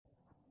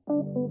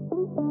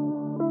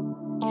Welcome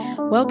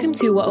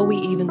to What Are We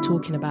Even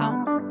Talking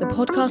About? The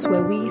podcast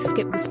where we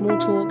skip the small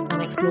talk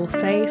and explore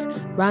faith,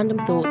 random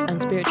thoughts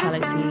and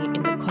spirituality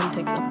in the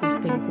context of this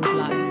thing called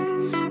life.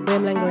 We're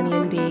Mlenga and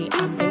Lindy,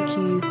 and thank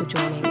you for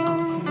joining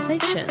our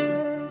conversation.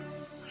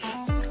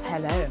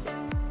 Hello.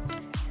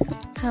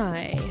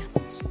 Hi.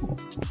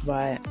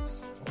 Right.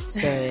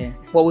 So,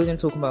 what we've been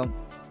talking about?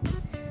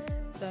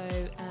 So,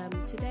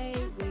 today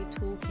we're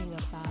talking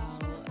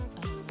about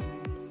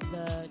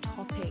the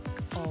topic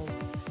of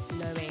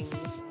knowing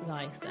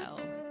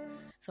thyself.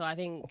 So I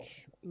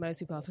think most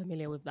people are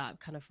familiar with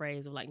that kind of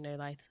phrase of like know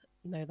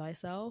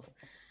thyself.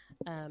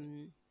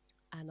 And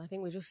I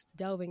think we're just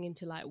delving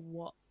into like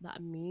what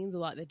that means, or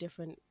like the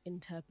different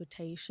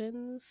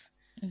interpretations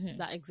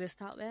that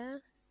exist out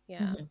there.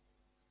 Yeah.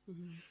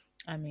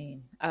 I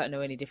mean, I don't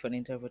know any different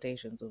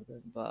interpretations of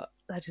them, but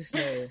I just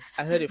know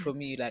I heard it from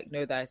you, like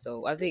know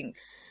thyself. I think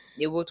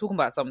we were talking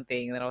about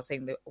something, and then I was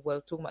saying that we're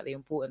talking about the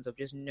importance of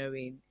just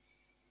knowing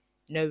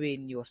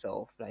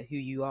yourself, like who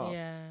you are.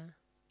 Yeah.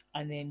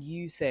 And then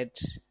you said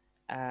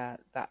that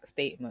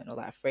statement or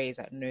that phrase,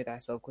 like know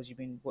thyself, because you've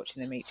been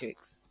watching The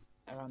Matrix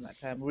around that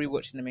time,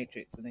 rewatching The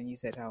Matrix, and then you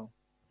said how.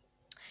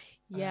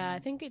 Yeah, I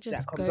think it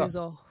just goes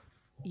off.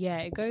 Yeah,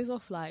 it goes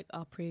off like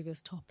our previous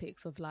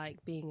topics of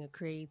like being a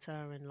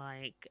creator, and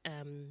like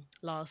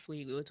last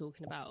week we were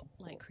talking about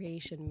like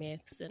creation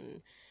myths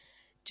and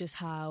just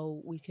how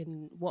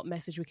what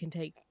message we can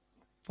take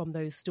from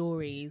those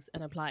stories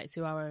and apply it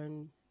to our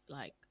own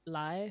like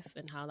life,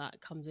 and how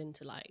that comes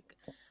into like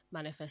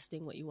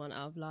manifesting what you want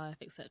out of life,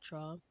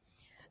 etc.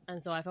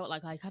 And so I felt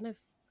like I kind of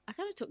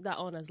took that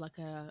on as like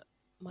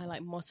my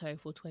like motto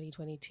for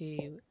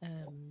 2022.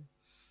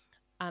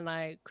 And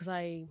because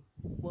I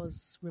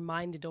was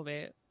reminded of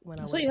it when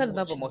I was you had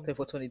another motto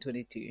for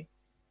 2022,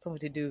 something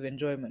to do with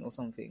enjoyment or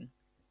something.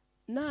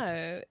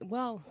 No,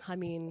 well, I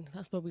mean,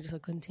 that's probably just a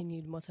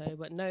continued motto,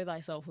 but know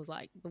thyself was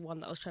like the one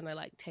that I was trying to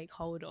like take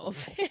hold of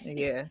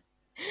Yeah.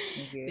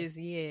 this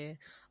year.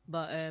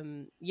 But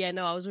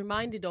no, I was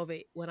reminded of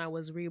it when I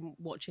was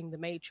re-watching The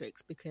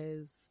Matrix,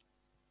 because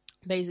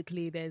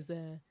basically there's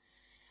in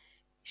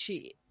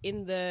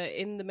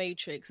the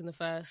Matrix, in the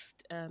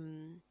first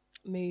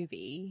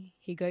movie,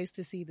 he goes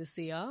to see the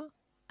seer,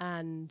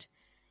 and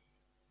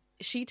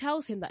she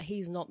tells him that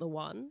he's not the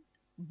one,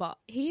 but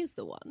he is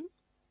the one,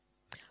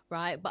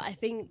 right? But I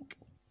think,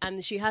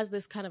 and she has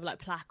this kind of like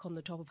plaque on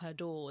the top of her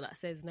door that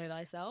says know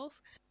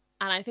thyself,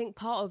 and I think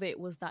part of it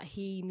was that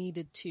he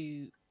needed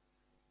to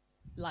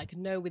like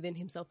know within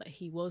himself that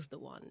he was the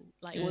one.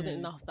 Like it wasn't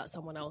enough that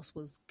someone else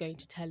was going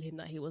to tell him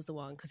that he was the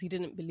one, because he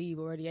didn't believe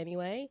already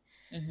anyway.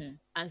 And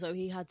so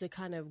he had to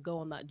kind of go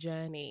on that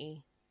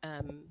journey.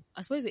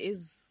 I suppose it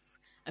is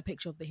a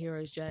picture of the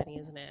hero's journey,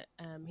 isn't it?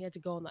 He had to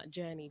go on that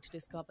journey to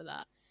discover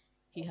that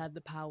he had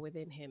the power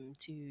within him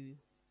to,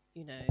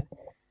 you know,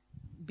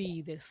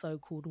 be this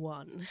so-called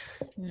one.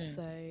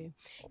 So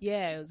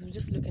yeah, it was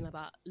just looking at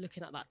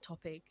that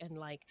topic and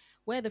like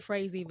where the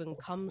phrase even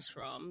comes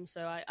from.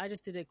 So I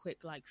just did a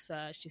quick like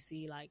search to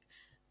see like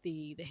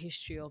the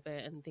history of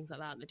it and things like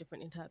that, and the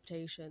different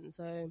interpretations.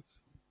 So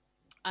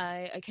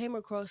I came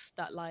across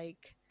that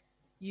like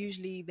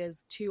usually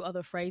there's two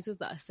other phrases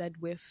that are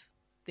said with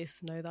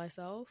this know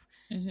thyself.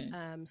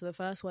 So the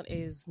first one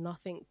is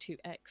nothing to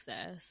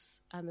excess,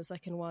 and the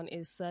second one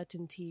is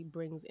certainty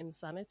brings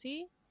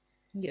insanity.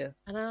 Yeah.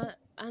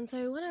 And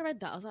so when I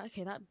read that, I was like,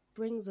 okay, that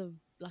brings a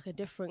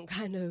different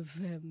kind of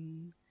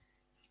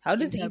how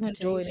does it even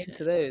join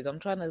into those? I'm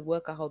trying to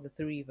work out how the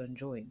three even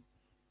join.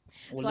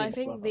 So I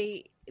think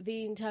the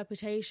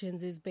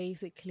interpretations is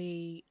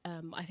basically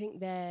I think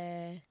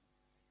they're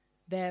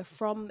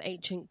from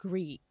ancient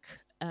Greek.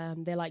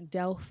 They're like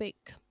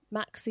Delphic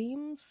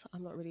maxims.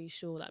 I'm not really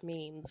sure what that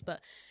means, but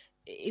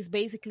it's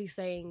basically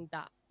saying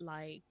that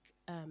like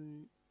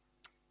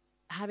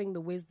having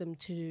the wisdom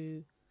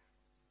to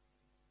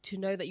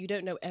know that you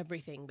don't know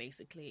everything,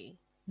 basically.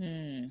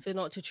 So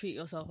not to treat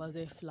yourself as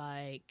if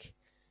like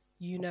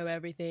you know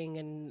everything,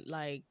 and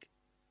like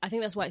I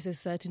think that's why it says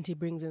certainty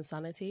brings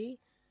insanity.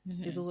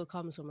 This also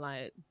comes from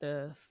like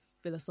the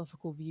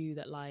philosophical view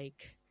that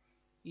like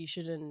you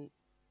shouldn't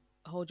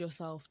hold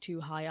yourself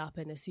too high up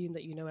and assume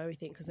that you know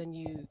everything, because then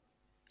you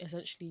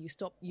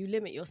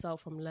limit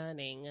yourself from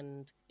learning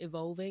and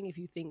evolving if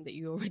you think that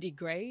you're already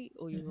great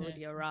or you've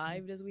already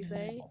arrived, as we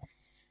say.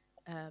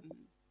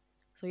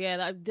 So yeah,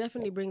 that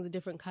definitely brings a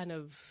different kind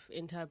of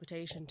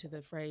interpretation to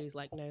the phrase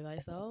like know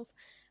thyself.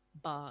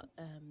 But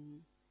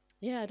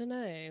yeah, I don't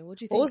know, what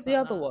do you think? What was the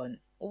other one?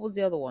 What was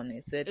the other one?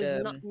 It said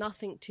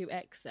nothing to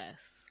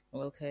excess.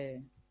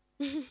 Okay.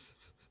 I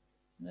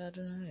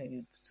don't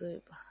know.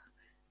 So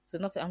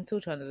nothing. I'm still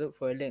trying to look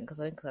for a link,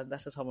 because I think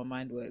that's just how my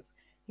mind works.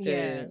 So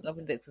Yeah.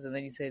 nothing to excess, and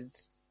then you said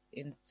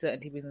in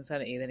certainty brings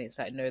insanity. Then it's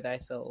like know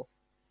thyself.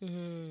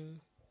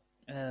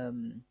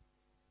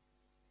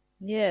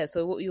 Yeah.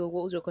 So what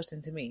was your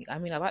question to me? I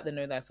mean, I like the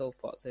know thyself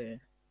part too.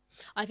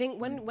 I think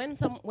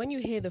when you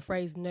hear the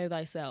phrase know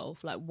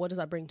thyself, like what does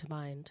that bring to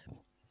mind?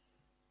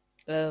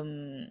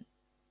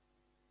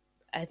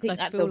 I Because I think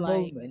at the feel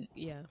like, moment,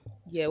 yeah.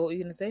 yeah. What were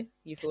you gonna say?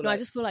 You feel No, I like,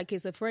 just feel like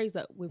it's a phrase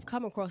that we've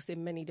come across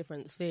in many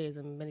different spheres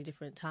and many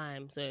different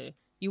times. So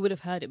you would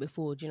have heard it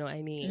before. Do you know what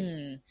I mean?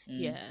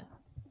 mm. Yeah.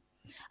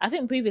 I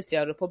think previously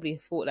I would have probably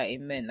thought like it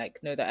meant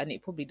like know that, and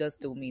it probably does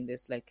still mean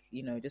this, like,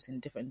 you know, just in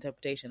different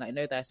interpretation. Like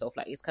know thyself,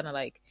 like it's kind of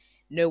like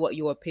know what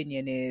your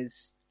opinion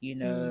is, you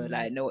know, Mm,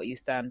 like know what you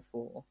stand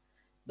for.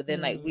 But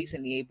then like mm,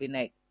 recently I've been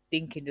like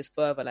thinking just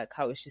further, like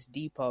how it's just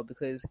deeper,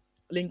 because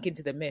linking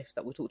to the myths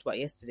that we talked about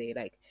yesterday,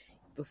 like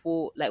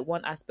before, like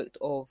one aspect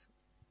of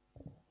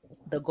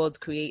the gods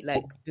create,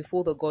 like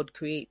before the god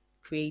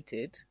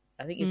created,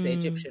 I think it's the mm,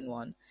 Egyptian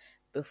one,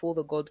 before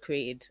the god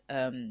created,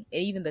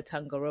 even the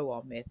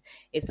Tangaroa myth,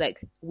 it's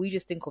like we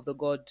just think of the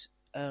god,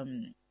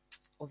 um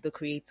of the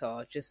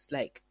creator just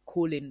like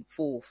calling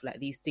forth like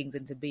these things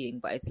into being,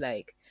 but it's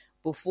like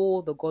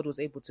before the god was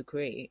able to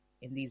create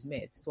in these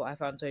myths, what I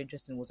found so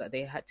interesting was that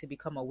they had to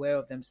become aware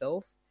of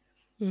themselves.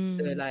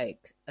 So mm,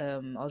 like I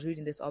was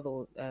reading this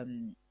other,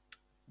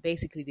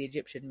 basically the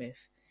Egyptian myth,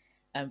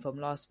 from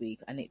last week,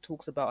 and it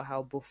talks about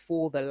how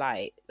before the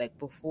light, like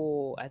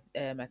before, I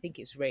think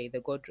it's Ray,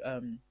 the god,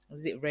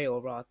 was it Ray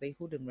or Ra? They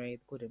called him Ray,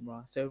 they called him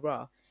Ra. So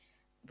Ra,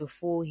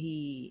 before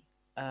he,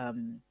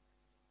 um,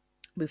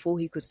 before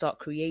he could start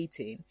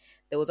creating,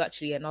 there was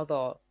actually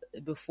another.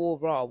 Before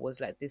Ra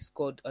was like this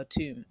god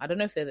Atum. I don't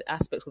know if they're the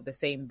aspects of the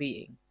same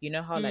being. You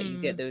know how like you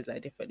get mm. those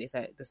like different. It's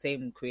like the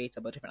same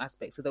creator but different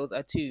aspects. So there was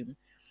Atum,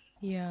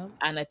 Yeah.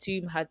 and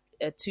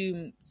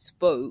Atum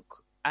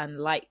spoke, and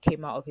light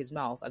came out of his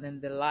mouth, and then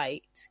the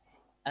light,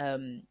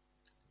 um,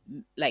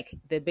 like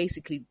they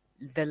basically,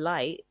 the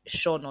light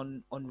shone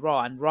on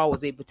Ra, and Ra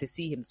was able to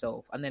see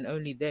himself, and then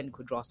only then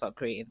could Ra start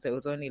creating. So it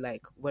was only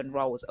like when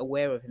Ra was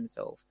aware of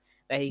himself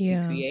that he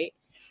could Yeah. create.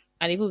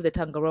 And even with the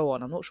Tangaroa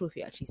one, I'm not sure if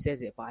he actually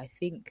says it, but I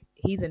think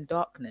he's in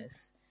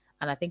darkness,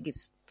 and I think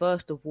it's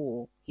first of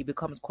all he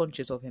becomes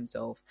conscious of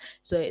himself.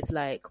 So it's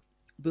like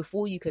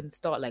before you can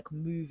start like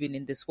moving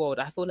in this world,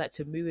 I feel like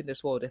to move in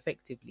this world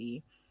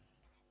effectively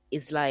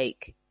is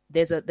like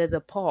there's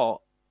a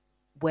part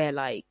where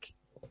like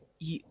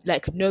you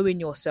like knowing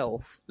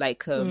yourself,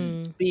 like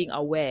Mm, being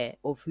aware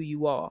of who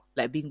you are,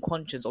 like being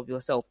conscious of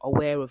yourself,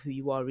 aware of who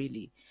you are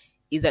really,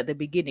 is at the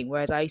beginning.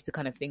 Whereas I used to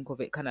kind of think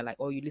of it kind of like,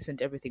 oh, you listen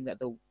to everything that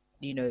the,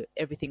 you know,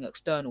 everything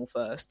external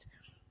first,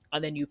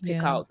 and then you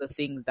pick yeah. out the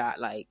things that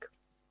like,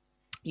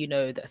 you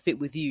know, that fit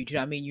with you. Do you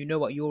know what I mean? You know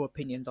what your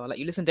opinions are, like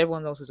you listen to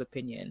everyone else's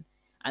opinion,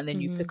 and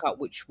then you Mm-hmm. pick out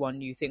which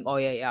one you think, oh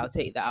yeah, yeah, I'll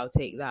take that, I'll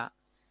take that.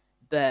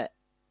 But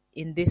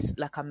in this,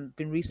 like I've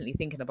been recently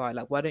thinking about it,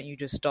 like why don't you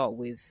just start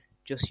with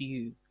just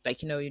you?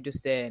 Like, you know, you're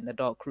just there in the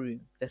dark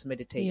room, just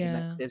meditating.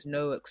 Like Yeah. there's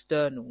no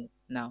external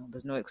now.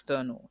 There's no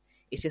external.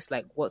 It's just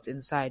like what's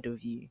inside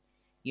of you.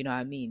 You know what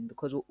I mean?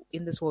 Because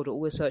in this world, we're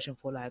always searching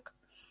for like,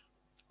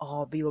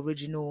 oh, be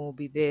original,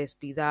 be this,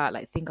 be that,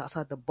 like think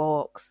outside the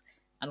box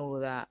and all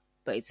of that.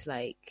 But it's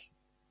like,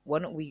 why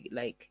don't we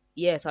like?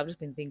 Yes, I've just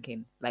been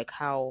thinking like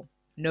how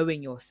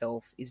knowing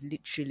yourself is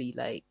literally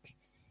like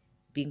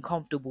being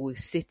comfortable with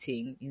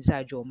sitting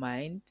inside your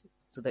mind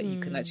so that you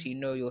can Mm. actually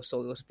know your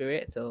soul, your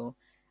spirit. So,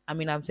 I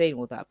mean, I'm saying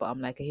all that, but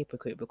I'm like a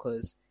hypocrite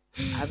because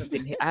I haven't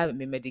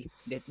been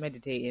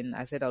meditating.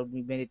 I said I'll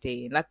be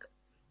meditating. Like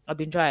I've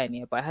been trying,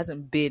 yeah, but it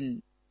hasn't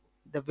been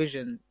the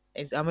vision.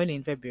 I'm only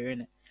in February,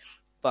 innit?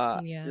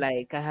 But Yeah.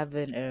 like I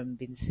haven't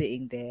been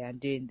sitting there and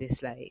doing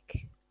this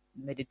like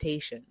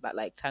meditation that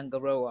like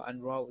Tangaroa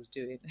and Ra was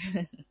doing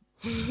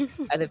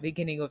at the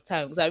beginning of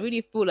time, because I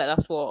really feel like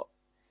that's what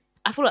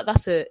I feel like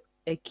that's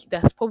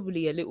that's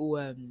probably a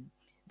little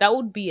that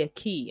would be a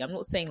key. I'm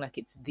not saying like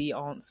it's the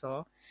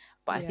answer,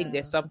 but I think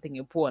there's Yeah. something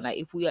important. Like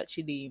if we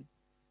actually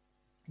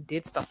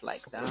did stuff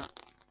like that,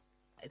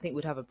 I think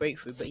we'd have a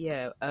breakthrough. But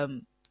yeah,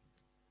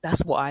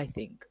 that's what I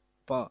think.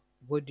 But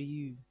what do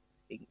you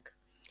think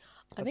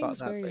I think about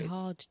it's that very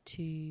phrase? hard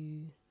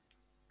to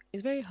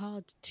it's very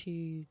hard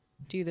to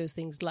do those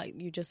things like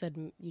you just said.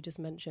 You just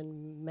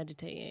mentioned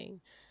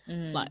meditating,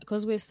 like Mm,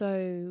 because we're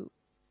so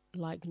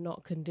like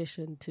not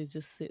conditioned to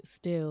just sit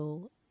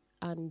still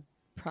and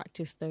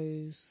practice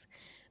those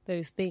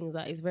things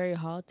that it's very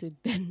hard to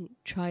then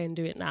try and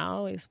do it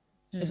now. It's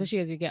mm, especially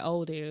as you get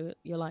older,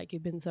 you're like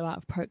you've been so out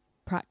of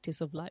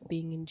practice of like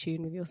being in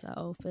tune with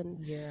yourself, and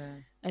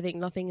yeah. I think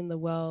nothing in the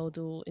world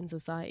or in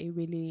society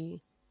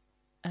really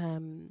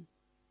um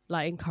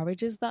like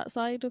encourages that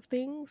side of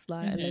things,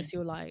 like Mm-hmm. unless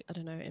you're like, I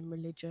don't know, in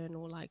religion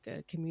or like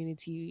a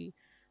community,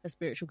 a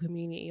spiritual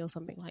community or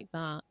something like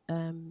that.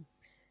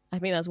 I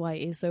think that's why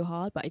it is so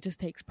hard, but it just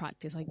takes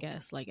practice, I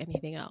guess, like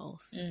anything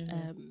else.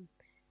 Mm-hmm.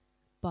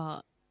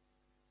 But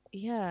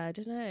yeah, I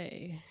don't know.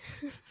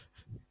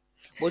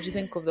 What do you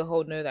think of the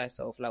whole know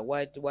thyself? Like,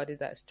 why did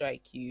that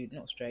strike you?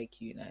 Not strike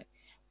you, like,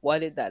 why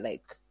did that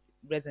like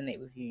resonate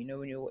with you? You know,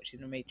 when you're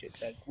watching The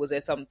Matrix, like, was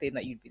there something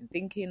that you'd been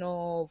thinking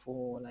of,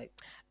 or like,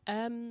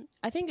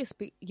 I think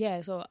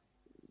yeah. So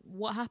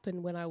what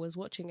happened when I was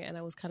watching it and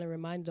I was kind of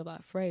reminded of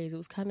that phrase? It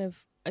was kind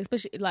of,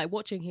 especially like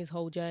watching his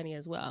whole journey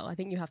as well. I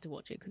think you have to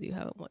watch it because you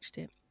haven't watched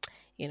it.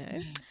 you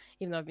know,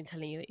 even though I've been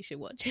telling you that you should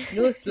watch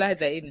You'll it. slide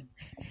that in.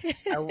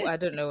 I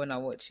don't know when I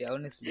watch it.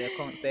 Honestly, I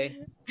can't say.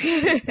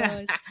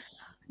 Gosh.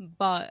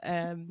 But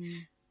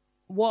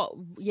what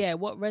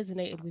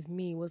resonated with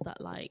me was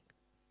that, like,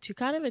 to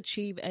kind of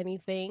achieve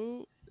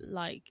anything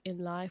like in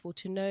life, or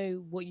to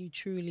know what you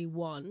truly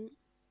want,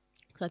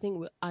 because I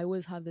think I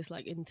always have this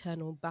like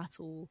internal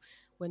battle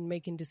when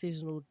making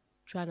decisions or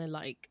trying to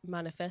like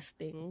manifest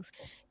things,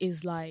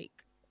 is like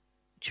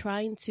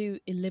trying to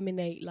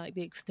eliminate like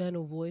the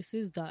external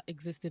voices that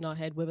exist in our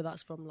head, whether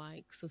that's from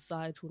like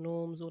societal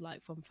norms or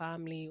like from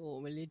family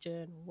or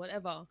religion,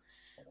 whatever,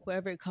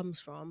 wherever it comes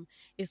from,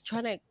 is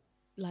trying to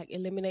like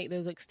eliminate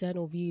those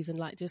external views and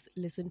like just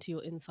listen to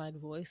your inside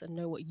voice and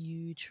know what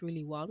you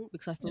truly want.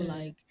 Because I feel Mm,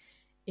 like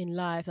in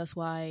life, that's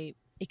why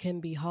it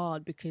can be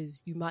hard,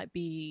 because you might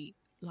be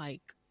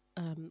like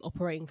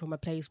operating from a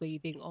place where you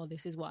think, oh,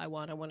 this is what I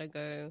want to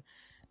go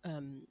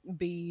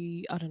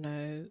be, I don't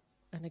know,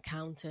 an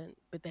accountant,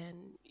 but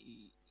then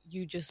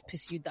you just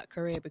pursued that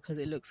career because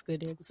it looks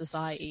good in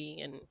society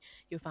and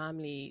your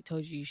family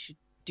told you should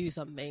do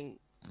something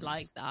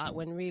like that,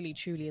 when really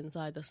truly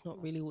inside that's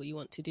not really what you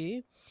want to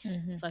do.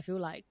 mm-hmm, So I feel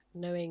like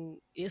knowing,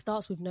 it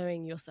starts with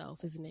knowing yourself,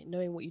 isn't it?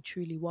 Knowing what you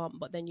truly want,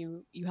 but then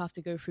you have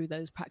to go through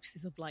those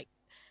practices of like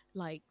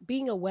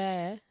being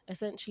aware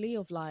essentially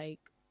of like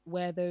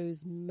where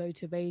those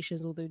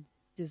motivations or the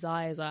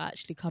desires are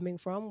actually coming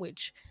from,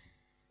 which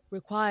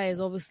requires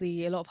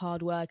obviously a lot of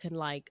hard work and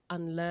like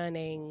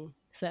unlearning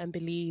certain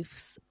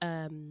beliefs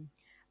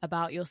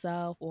about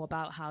yourself or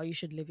about how you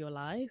should live your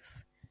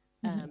life.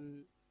 mm-hmm.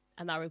 um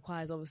and that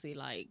requires obviously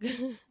like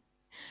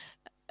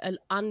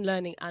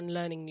unlearning and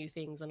learning new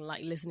things and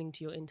like listening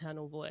to your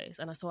internal voice.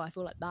 And so I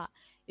feel like that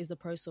is the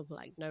process of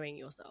like knowing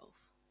yourself.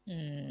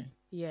 Mm.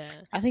 Yeah.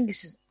 I think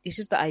it's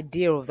just the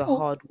idea of the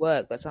hard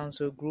work that sounds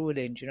so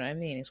grueling. Do you know what I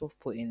mean? It's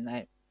off-putting.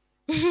 Like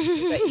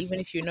even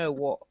if you know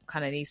what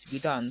kind of needs to be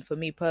done. For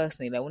me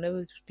personally, like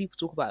whenever people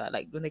talk about that,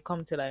 like when they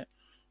come to like,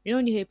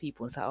 when you hear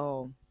people and say,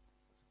 "Oh,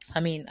 I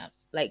mean,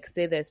 like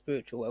say they're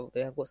spiritual, well,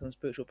 they have got some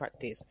spiritual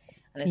practice,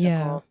 and it's like,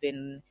 Yeah. oh, I've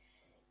been,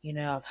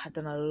 I've had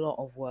done a lot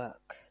of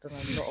work, done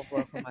a lot of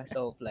work on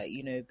myself, like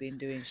been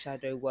doing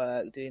shadow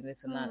work, doing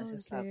this and that. It's Oh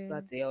just like dear.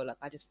 bloody hell, like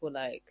I just feel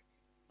like,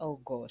 oh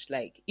gosh,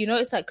 like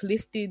it's like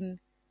lifting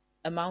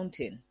a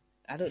mountain.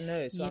 I don't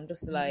know. So Yeah. I'm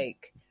just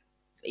like,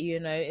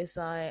 it's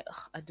like,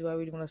 ugh, do I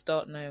really want to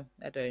start? No,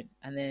 I don't.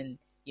 And then,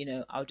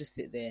 I'll just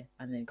sit there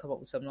and then come up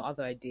with some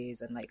other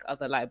ideas and like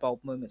other light bulb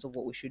moments of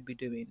what we should be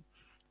doing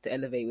to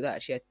elevate without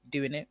actually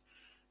doing it.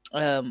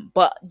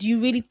 But do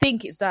you really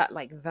think it's that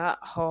like that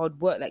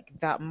hard work, like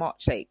that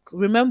much? Like,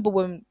 remember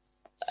when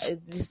I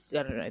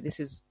don't know, this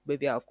is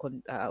maybe out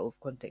of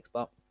context,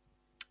 but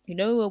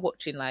we're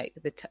watching like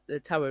the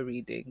tarot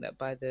reading that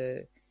by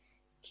the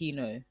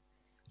Kino,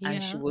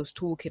 and she Yeah. was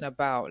talking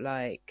about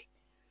like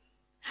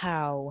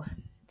how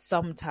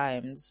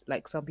sometimes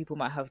like some people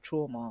might have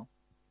trauma,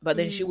 but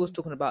then she was Mm.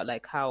 talking about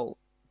like how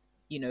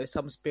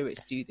some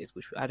spirits do this,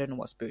 which I don't know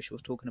what spirit she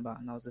was talking about,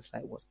 and I was just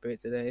like, what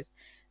spirits are those?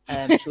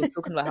 She was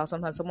talking about how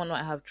sometimes someone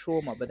might have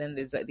trauma, but then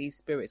there's like these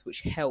spirits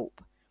which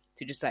help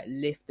to just like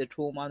lift the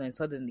trauma, and then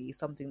suddenly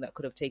something that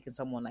could have taken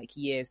someone like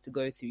years to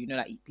go through,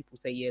 like people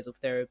say years of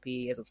therapy,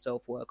 years of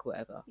self work,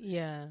 whatever,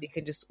 Yeah. they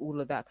can just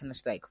all of that kind of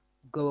just like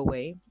go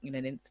away in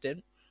an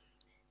instant.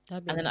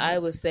 That'd be And then I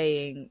was nice.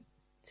 saying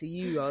to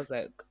you, I was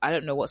like, I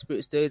don't know what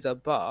spirits those are,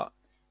 but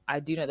I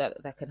do know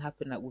that that can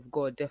happen like with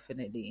God,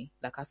 definitely.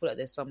 Like I feel like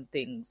there's some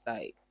things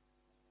like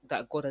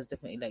that God has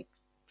definitely like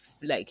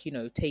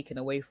taken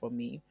away from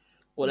me,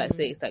 or like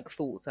say Mm. it's like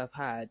thoughts I've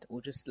had,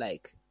 or just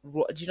like do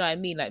you know what I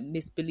mean, like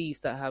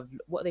misbeliefs that have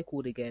what are they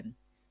called again?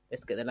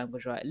 Let's get the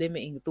language right.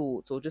 Limiting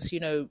thoughts, or just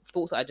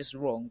thoughts that are just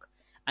wrong,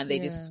 and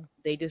Yeah.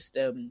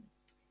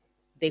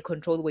 they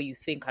control the way you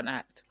think and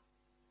act,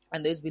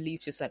 and those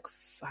beliefs just like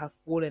have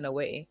fallen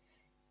away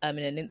in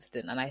an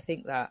instant. And I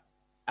think that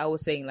I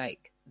was saying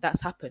like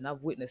that's happened.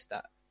 I've witnessed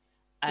that,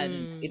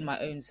 and in Mm. my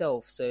own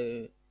self.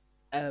 So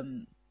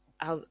um,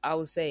 I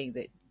was saying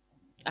that.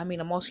 I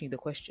mean, I'm asking you the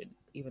question,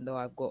 even though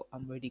I'm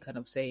already kind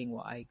of saying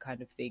what I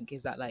kind of think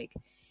is that like,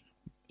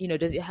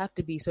 does it have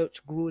to be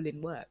such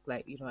grueling work?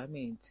 Like, you know what I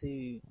mean?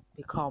 To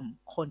become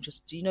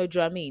conscious, do you know what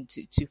I mean?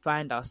 To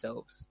find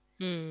ourselves.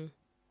 Mm.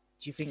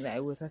 Do you think that it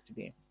always has to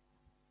be?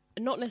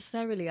 Not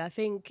necessarily. I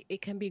think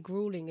it can be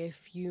grueling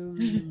if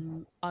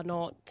you are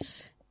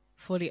not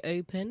fully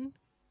open.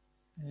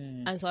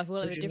 Mm. And so I feel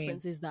like What the do you mean?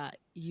 difference is that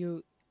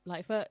you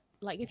like for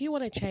like if you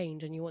want to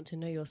change and you want to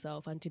know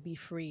yourself and to be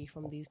free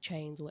from these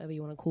chains or whatever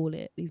you want to call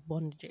it, these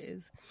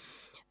bondages,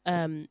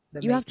 The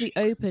you have to be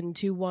Matrix. open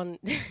to want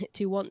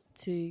to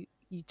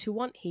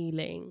want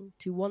healing,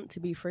 to want to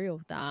be free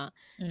of that,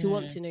 to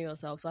want Mm. to know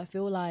yourself. So I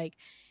feel like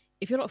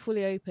if you're not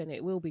fully open,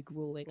 it will be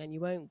grueling and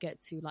you won't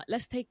get to like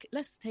let's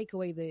take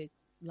away the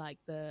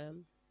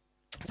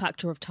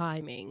factor of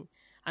timing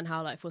and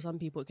how like for some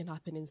people it can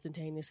happen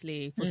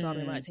instantaneously, for some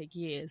it might Mm. take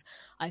years.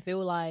 I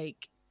feel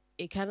like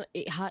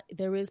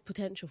there is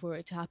potential for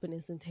it to happen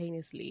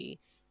instantaneously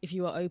if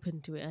you are open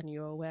to it and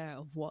you're aware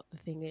of what the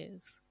thing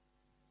is.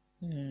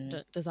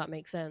 Mm. Does that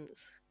make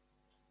sense?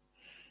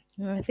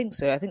 No, I think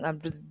so. I think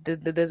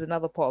there's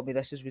another part of me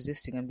that's just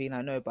resisting and being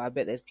like, no, but I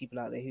bet there's people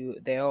out there who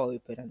they are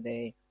open and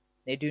they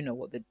do know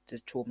what the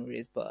trauma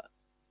is, but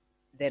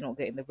they're not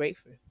getting the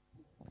breakthrough.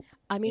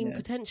 I You mean, know?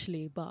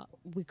 potentially, but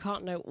we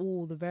can't know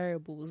all the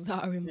variables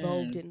that are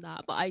involved Mm. in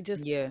that. But I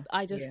just, Yeah,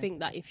 I just yeah, think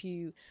that if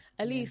you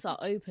at yeah. least are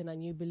open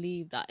and you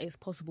believe that it's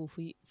possible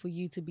for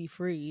you to be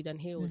freed and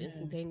healed Mm-hmm.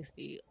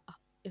 instantaneously,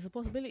 it's a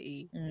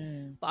possibility.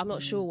 Mm, But I'm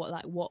not sure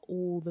mm, what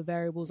all the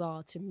variables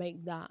are to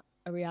make that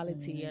a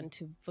reality mm,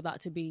 and for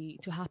that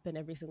to happen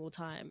every single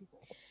time.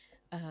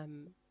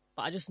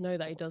 But I just know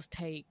that it does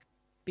take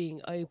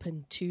being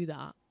open to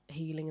that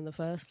healing in the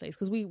first place,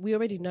 because we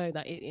already know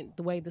that in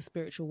the way the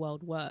spiritual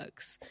world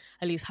works,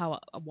 at least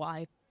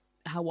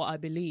what I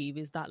believe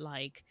is that,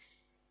 like,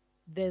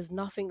 there's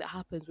nothing that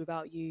happens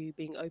without you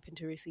being open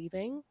to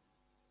receiving.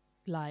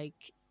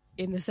 Like,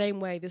 in the same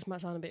way, this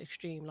might sound a bit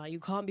extreme, like you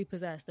can't be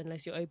possessed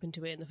unless you're open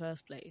to it in the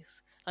first place.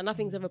 Like,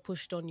 nothing's mm. ever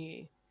pushed on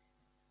you.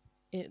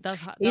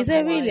 Is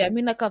it really? I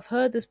mean, like I've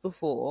heard this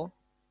before,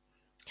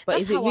 but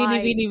that's is it how really,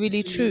 I really,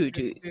 really believe true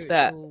the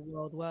that spiritual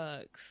world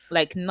works.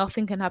 like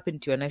nothing can happen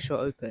to you unless you're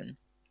open?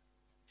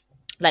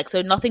 Like,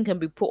 so nothing can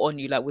be put on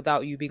you like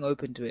without you being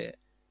open to it.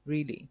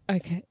 Really?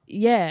 Okay.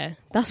 Yeah,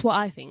 that's what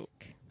I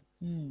think.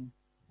 Mm.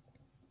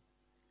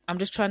 I'm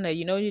just trying to,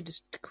 you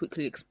just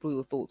quickly explore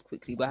your thoughts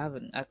quickly, but I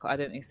haven't. I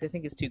don't think. I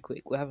think it's too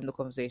quick. We're having the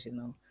conversation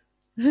now.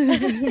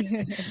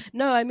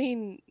 No, I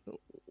mean,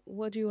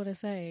 what do you want to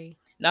say?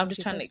 No, I'm What's just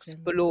your trying to question?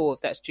 explore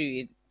if that's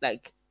true.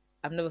 Like,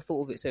 I've never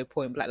thought of it so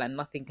point blank. Like,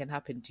 nothing can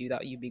happen to you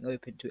without you being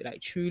open to it.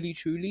 Like, truly,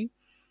 truly,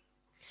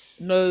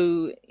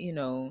 no,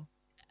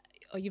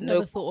 Or you've no,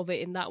 never thought of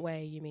it in that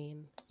way, you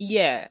mean?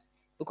 yeah.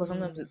 Because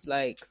sometimes Mm. it's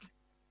like,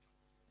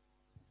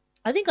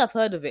 I think I've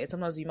heard of it.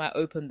 Sometimes you might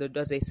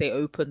as they say,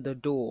 open the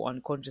door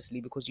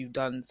unconsciously because you've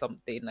done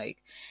something like,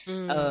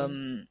 Mm.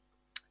 um,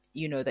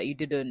 that you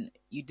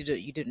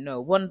didn't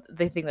know. One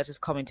the thing that's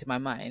just coming to my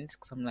mind,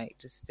 because I'm like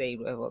just saying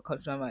whatever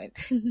comes to my mind,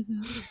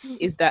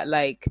 is that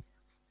like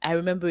I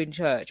remember in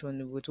church when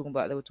they were talking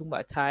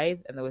about tithe,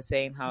 and they were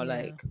saying how Yeah.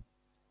 like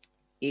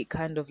it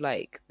kind of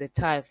like the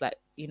tithe, like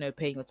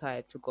paying your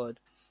tithe to God,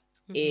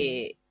 Mm-hmm.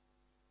 it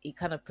it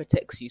kind of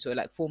protects you, so it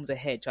like forms a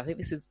hedge. I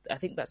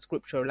think that's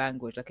scriptural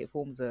language, like it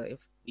forms a, if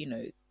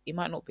it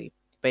might not be,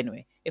 but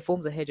anyway, it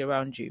forms a hedge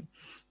around you.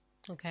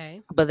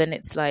 Okay. But then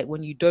it's like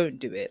when you don't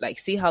do it, like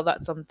see how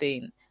that's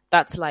something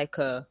that's like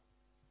a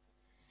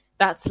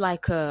that's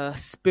like a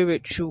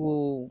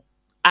spiritual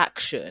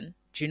action.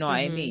 Do you know what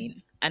I Mm-hmm.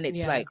 mean? And it's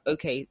Yeah. like,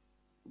 okay,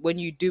 when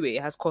you do it,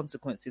 it has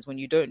consequences. When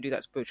you don't do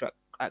that spiritual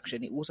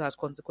action, it also has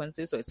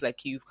consequences. So it's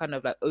like you've kind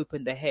of like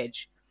opened the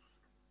hedge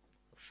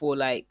for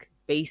like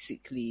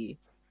basically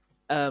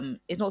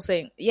it's not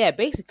saying, yeah,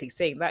 basically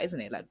saying that,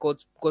 isn't it? Like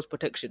God's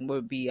protection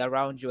won't be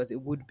around you as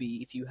it would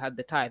be if you had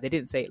the tithe. They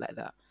didn't say it like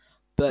that,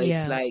 but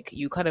it's Yeah. like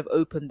you kind of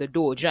open the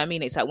door. Do you know what I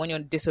mean? It's like when you're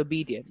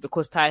disobedient,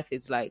 because tithe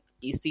is like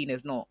is seen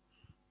as not,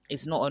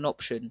 it's not an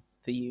option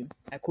for you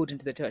according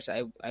to the church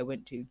that I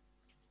went to,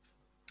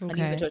 and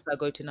even the Okay. church that I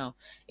go to now.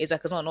 It's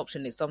like it's not an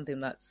option. It's something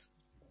that's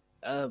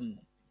um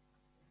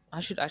I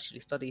should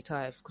actually study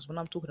tithes, because when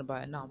I'm talking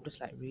about it now, I'm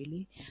just like,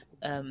 really?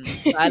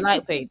 But I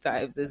like paying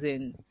tithes, as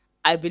in,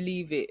 I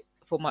believe it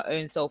for my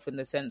own self in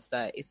the sense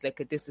that it's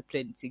like a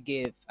discipline to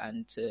give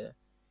and to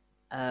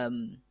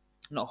um,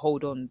 not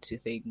hold on to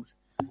things.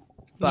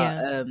 But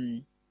Yeah.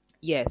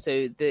 yeah,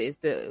 so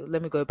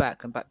let me go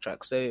back and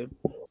backtrack. So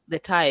the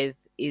tithe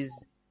is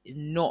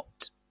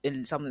not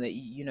in something that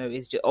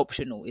is just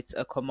optional. It's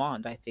a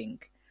command, I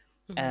think.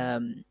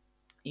 Mm-hmm.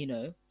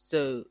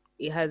 So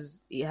it has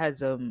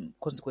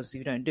consequences if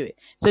you don't do it.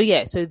 So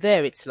yeah, so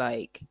there it's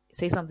like,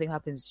 say something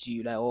happens to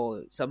you, like,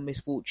 or some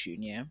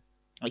misfortune, yeah,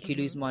 like you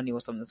Mm-hmm. lose money or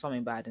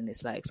something bad, and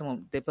it's like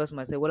the person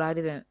might say, well, I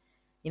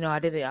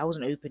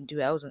wasn't open to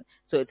it, I wasn't.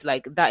 So it's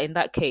like that. In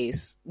that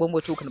case, when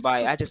we're talking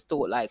about it, I just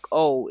thought like,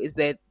 oh, is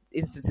there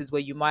instances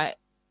where you might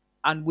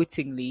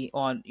unwittingly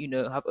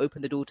have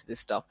opened the door to this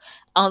stuff?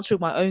 Answering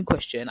my own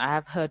question, I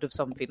have heard of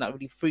something that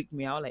really freaked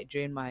me out, like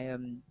during my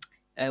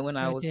when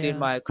I Oh was doing dear.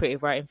 my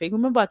creative writing thing.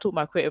 Remember I taught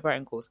my creative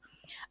writing course?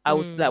 I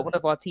was like, Mm. one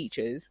of our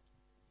teachers,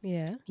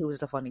 Yeah. he was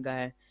just a funny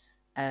guy,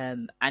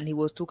 and he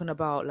was talking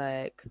about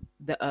like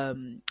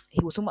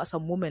he was talking about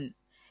some woman.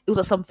 It was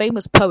like some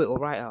famous poet or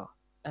writer.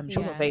 She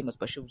wasn't Yeah. famous,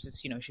 but she was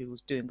just, she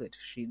was doing good.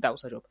 That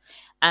was her job.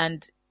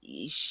 And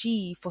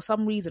she, for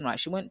some reason, right,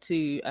 she went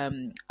to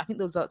I think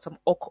there was like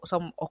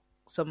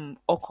some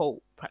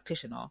occult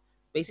practitioner.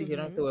 Basically, I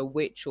don't know if Mm-hmm. they were a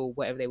witch or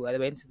whatever they were. They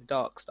were into the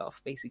dark stuff,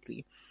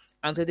 basically.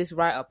 And so this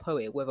writer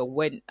poet, whether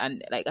went,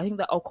 and like I think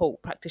the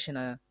occult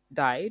practitioner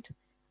died,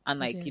 and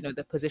Oh like dear.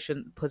 the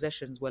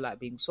possessions were like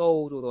being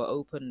sold or they were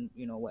open,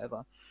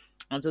 whatever.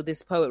 And so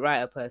this poet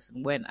writer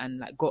person went and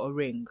like got a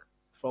ring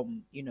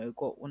from,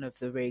 got one of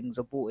the rings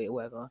or bought it or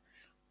whatever,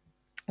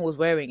 was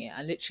wearing it,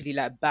 and literally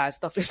like bad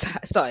stuff just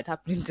started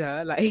happening to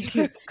her. Like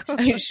God.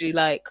 she,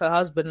 like, her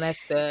husband left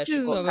her, This she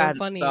is got not being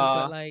funny,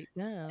 but cancer, like,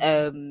 damn.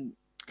 um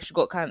she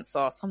got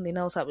cancer, something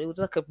else happened. It was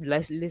like a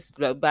list of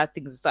like, bad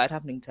things that started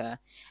happening to her,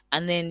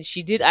 and then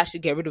she did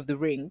actually get rid of the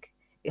ring.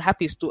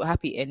 Happy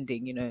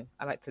ending, you know.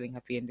 I like telling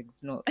happy endings,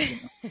 not, you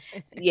know.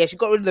 Yeah, she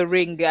got rid of the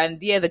ring,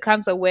 and yeah, the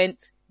cancer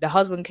went. The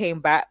husband came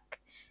back.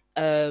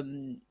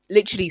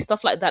 Literally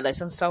stuff like that. Like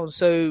sounds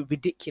so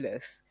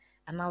ridiculous,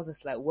 and I was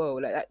just like, whoa,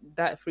 like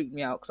that freaked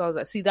me out, because I was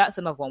like, see, that's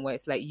another one where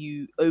it's like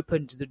you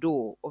opened the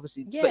door,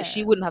 obviously, but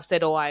she Yeah. wouldn't have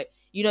said, oh,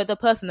 you know, the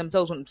person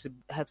themselves wouldn't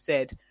have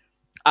said,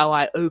 oh,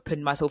 I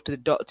opened myself to the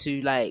dot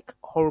to like It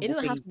horrible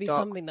doesn't have things, to be dark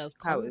something that's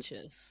powers.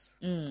 conscious.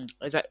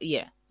 Exactly.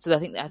 Yeah. So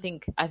I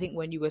think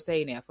when you were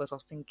saying it at first, I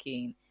was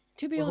thinking,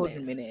 To be well, hold on a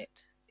minute.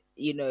 honest.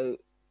 You know,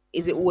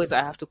 is it always I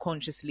have to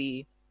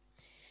consciously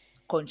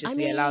I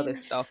allow this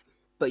mean, stuff?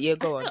 But yeah,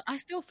 go on. I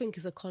still think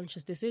it's a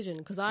conscious decision,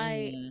 because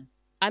Mm,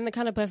 I'm the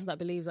kind of person that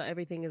believes that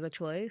everything is a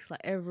choice.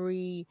 Like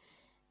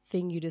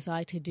everything you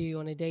decide to do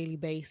on a daily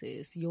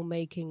basis, you're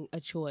making a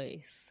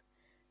choice.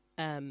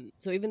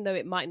 So even though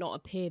it might not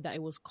appear that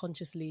it was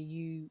consciously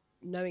you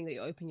knowing that you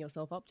open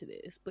yourself up to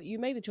this, but you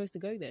made the choice to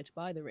go there to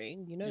buy the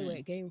ring, you know where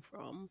it came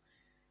from.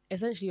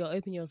 Essentially, you're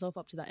opening yourself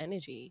up to that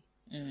energy.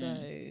 mm.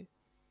 So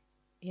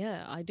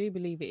yeah, I do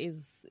believe it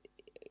is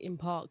in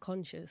part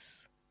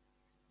conscious.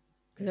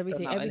 Because It's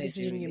done out every energy,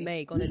 decision you really.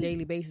 make on a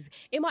daily basis,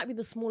 it might be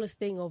the smallest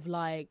thing of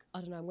like,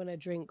 I don't know, I'm going to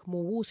drink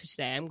more water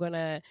today. I'm going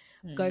to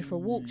go for a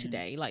walk Mm,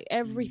 today. Like mm,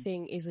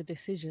 everything is a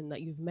decision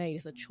that you've made.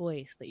 It's a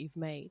choice that you've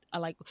made. I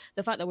like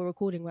the fact that we're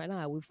recording right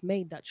now. We've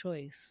made that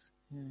choice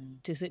mm.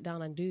 to sit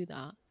down and do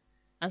that.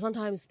 And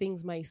sometimes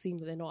things may seem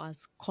that they're not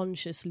as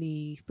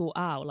consciously thought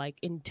out, like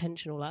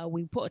intentional. Like, oh,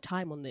 we put a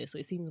time on this, so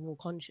it seems more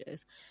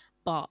conscious.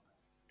 But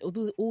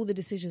all the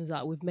decisions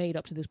that we've made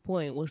up to this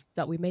point was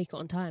that we make it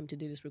on time to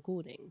do this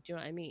recording. Do you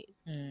know what I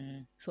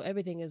mean? So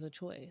everything is a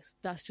choice.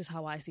 That's just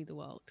how I see the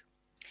world.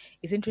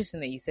 It's interesting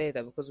that you say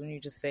that, because when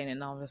you're just saying it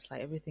now, I'm just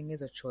like, everything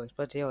is a choice.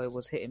 But yeah, it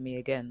was hitting me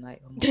again.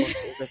 Like, oh my gosh,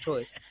 it is a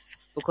choice.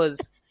 Because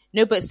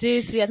no, but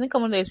seriously, I think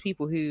I'm one of those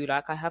people who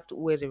like I have to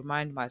always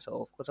remind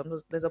myself,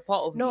 because there's a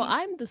part of No, me,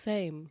 I'm the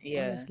same,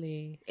 yeah.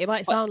 honestly. It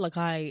might But sound like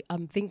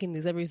I'm thinking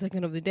this every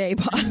second of the day,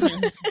 but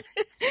I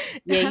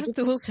yeah, you have to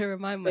just also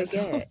remind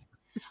myself. forget.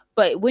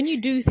 But when you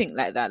do think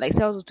like that, like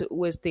sales to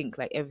always think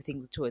like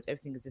everything's a choice,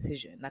 everything's a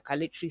decision. Like I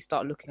literally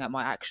start looking at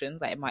my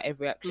actions, like my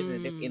every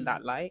action in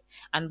that light.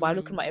 And by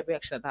looking at my every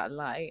action at that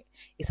light,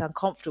 it's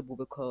uncomfortable,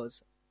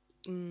 because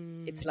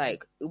it's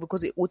like,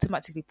 because it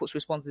automatically puts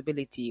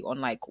responsibility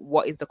on like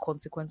what is the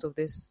consequence of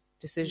this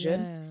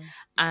decision. Yeah.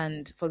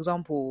 And for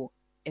example,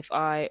 if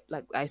I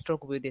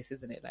struggle with this,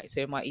 isn't it? Like,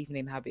 so my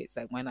evening habits,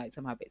 like my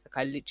nighttime habits,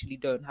 like I literally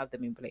don't have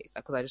them in place,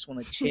 like, because I just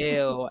want to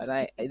chill and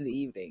I in the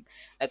evening,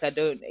 like I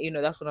don't, you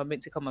know, that's when I'm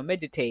meant to come and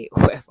meditate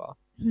or whatever.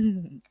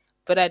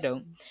 But I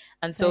don't.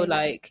 And so Same.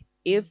 like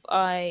if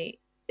I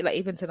like,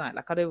 even tonight,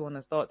 like I don't want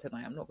to start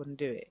tonight, I'm not going to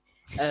do it.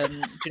 Do you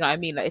know what I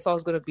mean? Like if I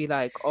was going to be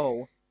like,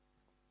 oh,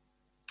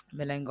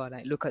 Melenga,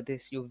 like look at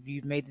this,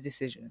 you've made the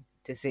decision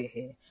to sit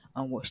here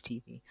and watch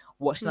TV,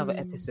 watch another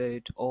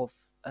episode of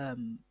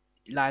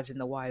Lives in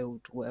the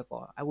Wild,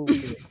 whatever. I will do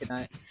it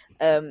tonight.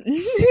 Um,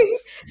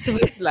 so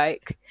it's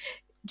like,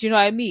 do you know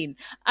what I mean?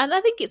 And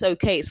I think it's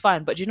okay, it's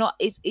fine, but you know,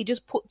 it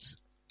just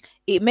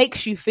it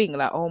makes you think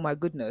like, oh my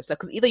goodness, like,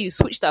 because either you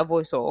switch that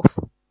voice off,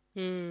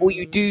 or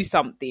you do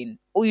something,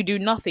 or you do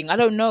nothing. I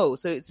don't know.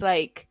 So it's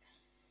like,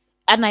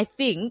 and I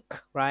think,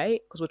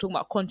 right, because we're talking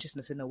about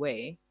consciousness in a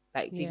way,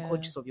 like being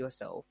conscious of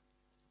yourself.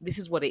 This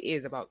is what it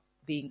is about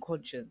being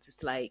conscious.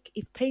 It's like,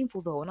 it's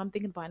painful though, and I'm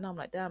thinking about it now, I'm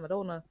like, damn, I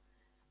don't want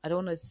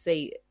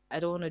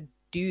to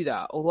do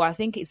that. Although I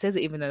think it says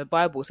it even in the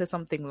Bible. It says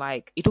something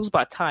like, it talks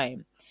about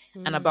time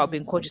and about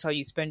being conscious how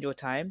you spend your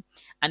time,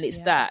 and it's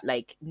that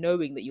like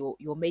knowing that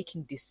you're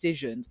making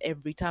decisions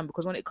every time,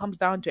 because when it comes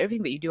down to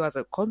everything that you do has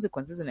a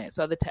consequence, isn't it?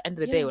 So at the end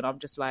of the day, when I'm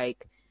just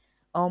like,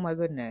 oh my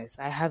goodness,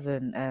 I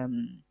haven't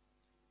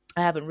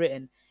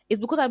written, it's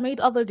because I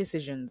made other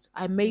decisions.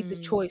 I made the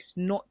choice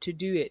not to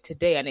do it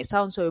today, and it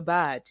sounds so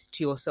bad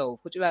to yourself,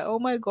 but you're like, oh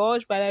my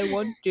gosh, but I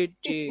wanted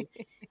to.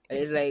 And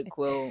it's like,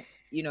 well,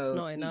 you It's know,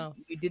 not enough.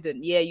 you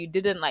didn't. Yeah, you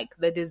didn't. Like,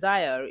 the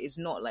desire is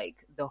not like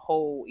the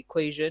whole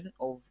equation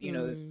of, you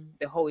know,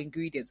 the whole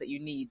ingredients that you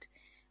need.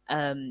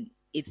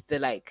 It's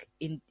the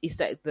it's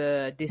like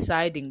the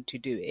deciding to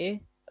do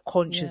it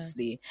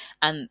consciously,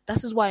 and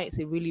that's is why it's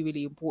really,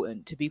 really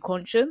important to be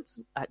conscious,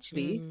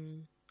 actually,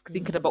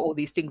 thinking about all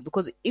these things,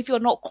 because if you're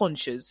not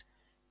conscious,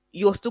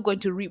 you're still going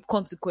to reap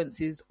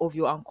consequences of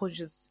your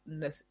conscious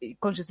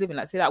living.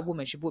 Like, say that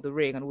woman, she bought the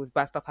ring and all this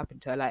bad stuff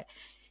happened to her. Like,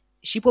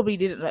 she probably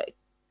didn't, like,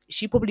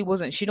 she probably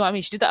wasn't, you know what I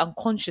mean? She did that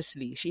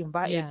unconsciously. She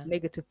invited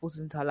negative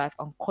forces into her life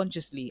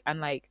unconsciously.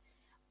 And like,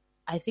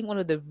 I think one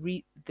of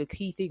the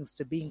key things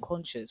to being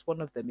conscious,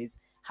 one of them is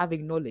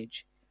having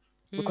knowledge.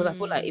 Because I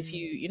feel like if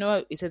you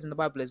know, it says in the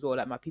Bible as well,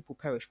 like, my people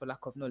perish for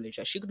lack of knowledge.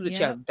 Like, she could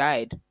literally have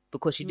died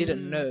because she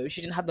didn't know.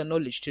 She didn't have the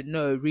knowledge to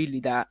know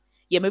really that.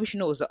 Yeah, maybe she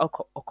knows the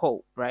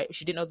occult, right?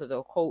 She didn't know that the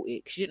occult.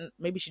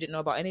 Maybe she didn't know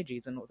about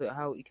energies and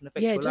how it can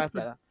affect your life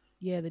like that.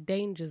 The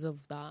dangers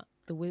of that.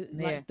 The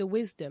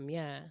wisdom.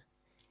 Yeah.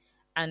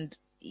 And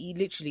he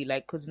literally,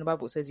 like, because in the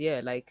Bible it says,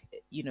 yeah, like,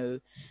 you know,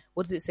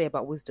 what does it say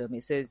about wisdom?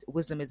 It says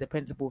wisdom is a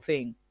principal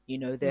thing, you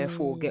know,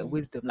 therefore get Mm.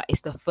 wisdom. Like,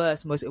 it's the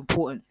first most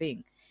important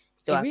thing.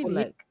 So It I feel really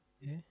like,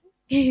 is.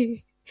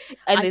 and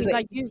I it's think like,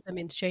 I use them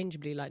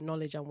interchangeably, like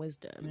knowledge and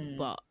wisdom, mm,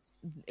 but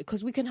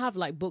because we can have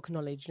like book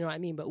knowledge, you know what I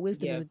mean? But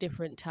wisdom is yeah, a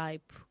different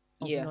type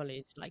of yeah,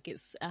 knowledge. Like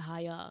it's a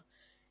higher,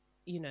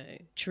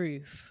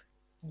 truth.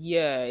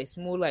 yeah, it's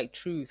more like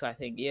truth, I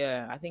think.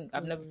 Yeah, I think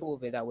I've never Mm, thought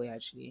of it that way,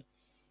 actually.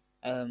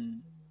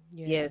 Um,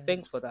 yeah, yeah.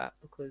 thanks for that,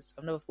 because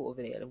I've never thought of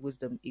it that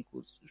wisdom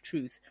equals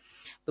truth.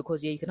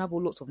 Because yeah, you can have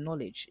all lots of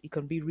knowledge. You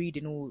can be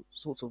reading all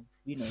sorts of,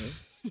 you know,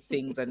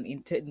 things and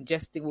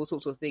ingesting all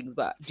sorts of things,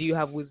 but do you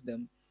have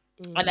wisdom?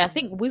 And I Mm,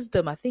 think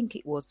wisdom, I think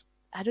it was,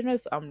 I don't know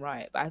if I'm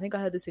right, but I think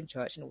I heard this in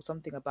church, and it was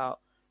something about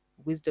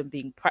wisdom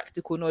being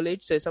practical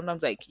knowledge. So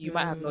sometimes, like, you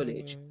might have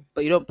knowledge, mm,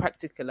 but you don't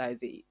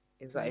practicalize it.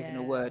 Is that even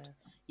a word? yeah.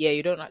 Yeah,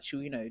 you don't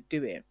actually, you know,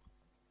 do it.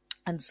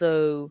 And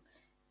so,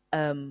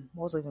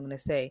 what was I even going to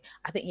say?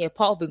 I think, yeah,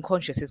 part of being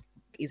conscious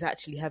is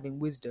actually having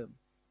wisdom.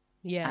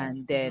 Yeah.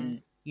 And Hmm.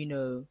 then, you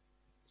know,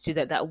 so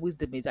that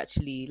wisdom is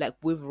actually like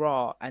with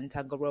Ra and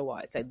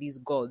Tangaroa. It's like these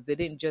gods. They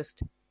didn't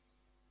just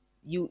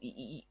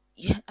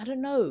yeah, I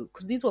don't know,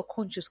 because these were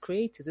conscious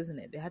creators, isn't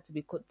it? They had to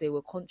be they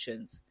were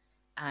conscious,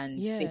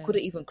 and they Yeah.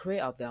 couldn't even create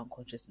out of their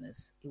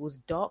unconsciousness. It was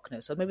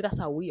darkness. So maybe that's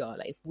how we are.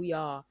 Like, if we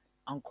are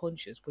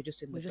unconscious, we're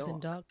just in We're the just in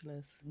dark.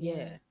 darkness. Yeah,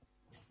 Yeah.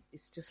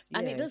 it's just,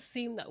 And it yeah. does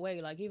seem that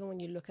way. Like even when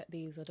you look at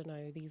these, I don't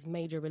know, these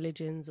major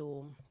religions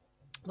or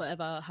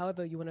whatever,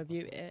 however you want to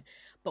view it.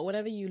 But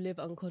whenever you live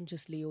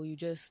unconsciously or you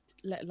just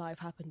let life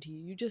happen to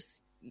you, you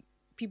just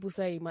people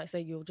might say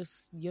you're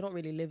not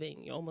really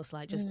living. You're almost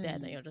like just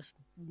dead and Mm, you're just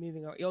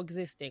moving or you're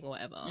existing or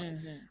whatever.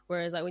 mm-hmm.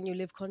 Whereas like when you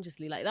live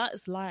consciously, like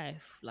that's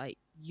life. Like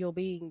you're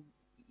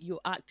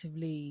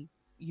actively,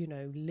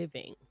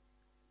 living.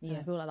 And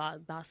I Yeah. feel like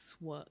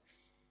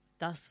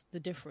that's the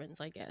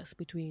difference, I guess,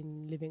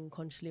 between living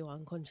consciously or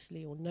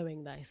unconsciously or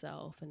knowing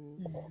thyself and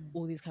Mm.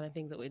 all these kind of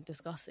things that we're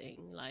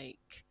discussing.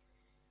 Like,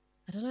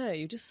 I don't know,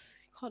 you just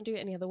can't do it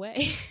any other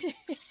way.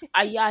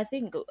 I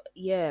think,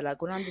 yeah,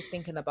 like when I'm just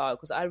thinking about it,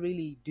 because I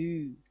really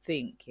do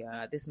think,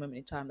 yeah, at this moment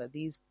in time, that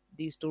these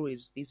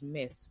stories, these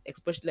myths,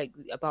 especially like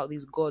about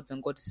these gods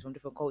and goddesses from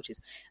different cultures,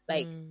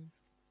 like, Mm,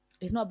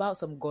 it's not about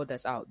some god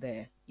that's out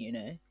there, you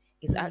know.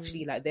 It's mm.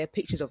 actually like they're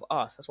pictures of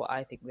us. That's what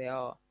I think they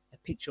are, a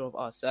picture of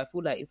us. So I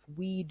feel like if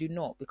we do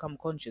not become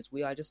conscious,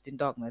 we are just in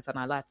darkness, and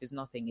our life is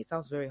nothing. It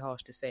sounds very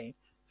harsh to say,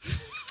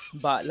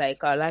 but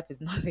like, our life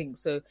is nothing.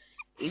 So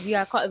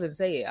yeah, I can't even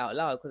say it out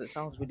loud because it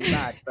sounds really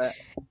bad. But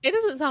It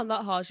doesn't sound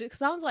that harsh. It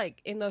sounds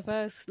like in the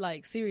first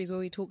like series where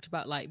we talked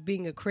about like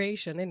being a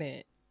creation, in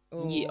it,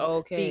 yeah, or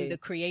being the okay.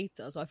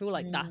 creator. So I feel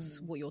like that's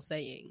Mm, what you're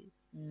saying.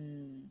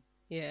 mm.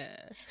 Yeah.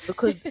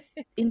 Because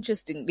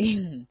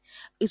interestingly,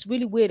 it's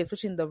really weird,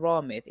 especially in the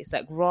Ra myth. It's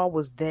like Ra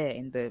was there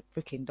in the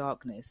freaking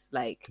darkness.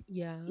 Like,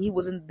 Yeah. he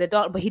was in the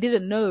dark, but he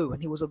didn't know,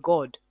 and he was a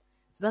god.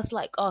 So that's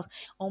like us.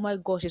 Oh my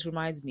gosh, this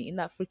reminds me in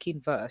that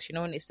freaking verse. You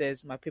know when it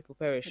says, "My people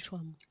perish." Which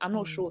one? I'm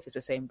not Mm. sure if it's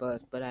the same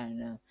verse, but I don't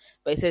know.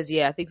 But it says,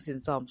 yeah, I think it's in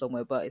Psalm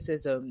somewhere. But it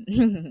says,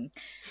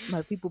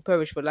 "My people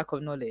perish for lack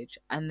of knowledge."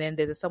 And then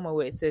there's a somewhere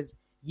where it says,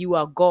 "You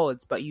are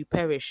gods, but you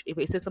perish." If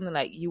it says something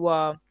like, "You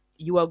are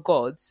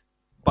gods,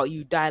 but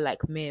you die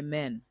like mere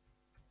men."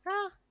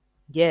 Ah,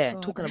 Yeah,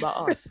 God. talking about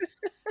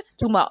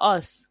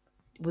us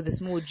with a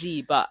small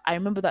G. But I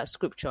remember that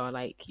scripture,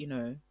 like,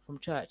 from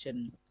church,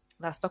 and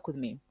that stuck with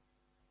me.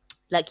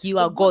 Like, you But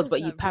are what gods, does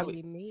but you that perish.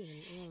 really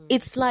mean? Mm.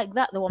 It's like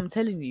that, though. I'm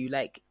telling you,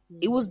 like,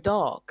 it was Mm.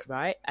 dark,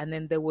 right? And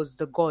then there was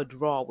the god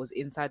Ra was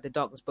inside the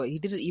darkness, but he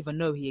didn't even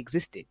know he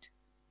existed.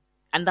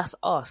 And that's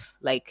us.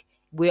 Like,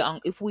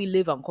 if we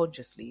live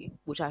unconsciously,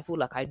 which I feel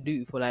like I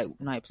do for like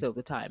 90% of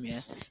the time,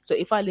 yeah. So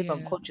if I live Yeah.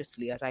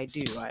 unconsciously, as I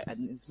do, right, and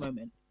in this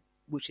moment,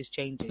 which is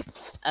changing,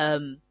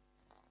 um,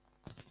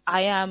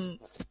 I am,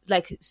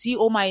 like, see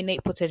all my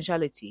innate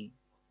potentiality,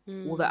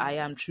 all that I Mm.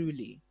 am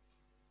truly.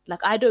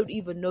 Like, I don't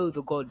even know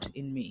the God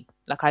in me.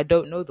 Like, I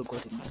don't know the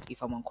God in me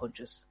if I'm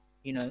unconscious,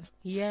 you know.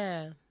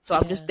 Yeah. So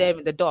I'm just Yeah. there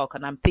in the dark,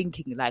 and I'm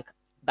thinking like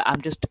that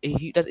I'm just.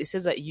 It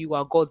says that you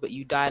are gods, but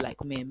you die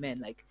like mere men.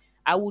 Like,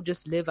 I will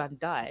just live and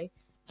die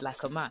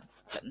like a man,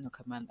 like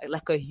a man,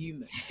 like a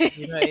human.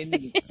 You know what I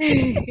mean?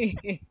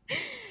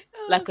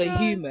 Oh Like a God.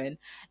 human,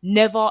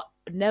 never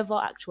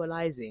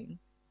actualizing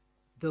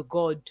the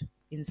God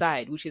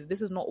inside, which is,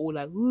 this is not all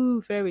like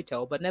woo fairy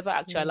tale, but never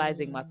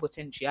actualizing my Mm.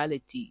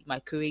 potentiality, my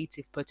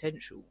creative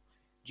potential.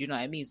 Do you know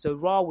what I mean? So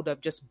Ra would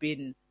have just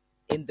been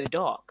in the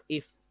dark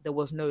if there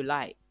was no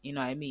light. You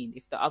know what I mean?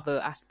 If the other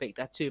aspect,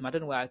 Atum, I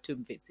don't know where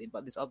Atum fits in,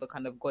 but this other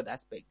kind of God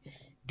aspect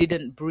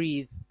didn't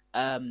breathe,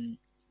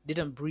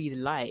 didn't breathe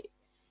light.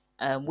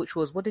 Which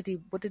was, what did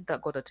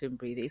that God Atum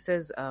breathe? It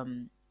says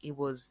it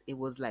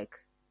was like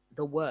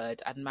the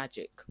word and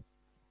magic.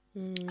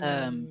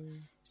 Um,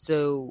 Mm.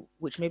 so,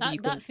 which maybe you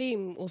That can,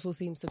 theme also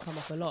seems to come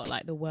up a lot,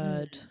 like the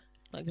mm, word,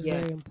 like it's yeah,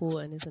 very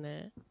important, isn't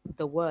it?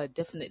 the word,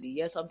 definitely.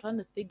 Yes, I'm trying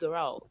to figure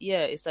out.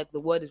 Yeah, it's like the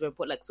word is very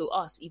important. Like, so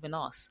us, even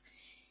us.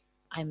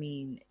 I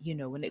mean,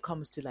 when it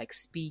comes to like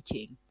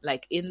speaking,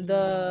 like in Mm.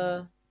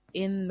 the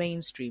in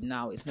mainstream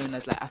now, it's known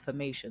as like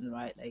affirmation,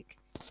 right? Like,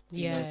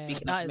 Yeah,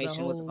 speaking that is a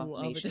affirmation, words of whole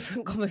other affirmation.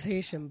 different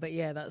conversation. But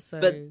yeah, that's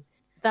But so.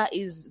 that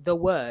is the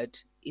word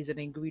is an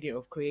ingredient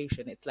of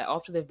creation. It's like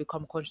after they've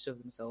become conscious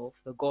of themselves,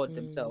 the God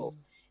themselves,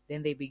 Mm.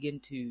 then they begin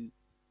to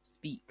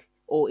speak.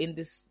 Or in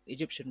this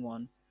Egyptian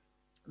one,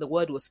 the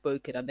word was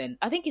spoken, and then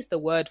I think it's the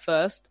word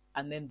first,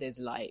 and then there's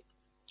light.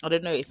 I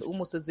don't know. It's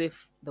almost as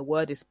if the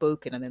word is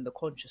spoken, and then the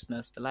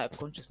light of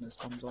consciousness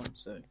comes on.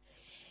 So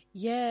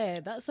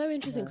Yeah, that's so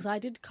interesting yeah. because I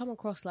did come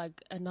across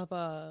like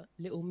another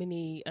little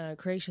mini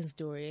creation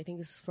story. I think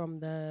it's from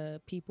the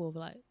people of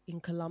like in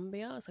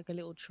Colombia. It's like a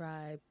little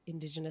tribe,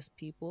 indigenous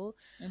people,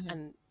 Hmm.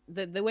 and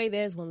the way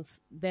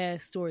their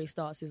story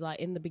starts is like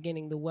in the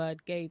beginning the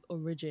word gave Oh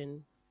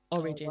origin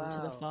to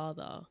the wow.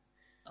 father.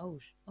 Oh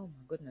my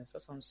goodness,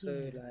 that sounds so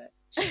Yeah. like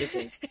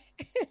shivers.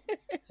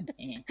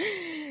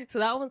 Eh. So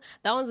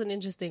that one's an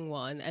interesting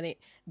one, and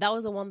that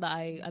was the one that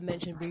I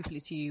mentioned briefly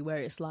to you, where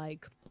it's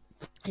like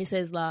he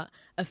says that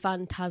a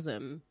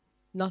phantasm,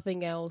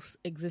 nothing else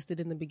existed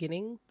in the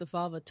beginning. The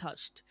father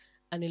touched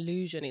an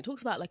illusion. It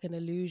talks about like an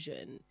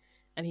illusion,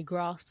 and he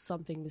grasps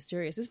something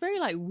mysterious. It's very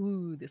like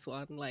woo. This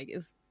one, like,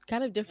 it's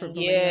kind of different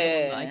from any other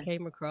one that I Yeah,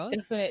 came across.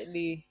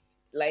 definitely.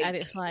 And Like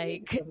it's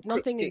like some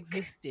nothing cryptic.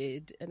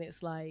 existed, and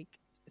it's like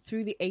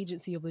through the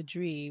agency of the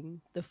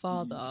dream, the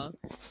father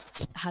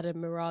had a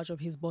mirage of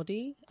his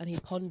body, and he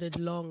pondered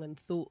long and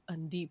thought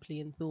and deeply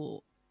in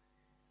thought,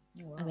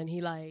 Oh, and wow. then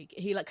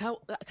he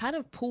kind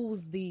of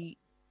pulls the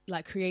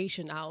like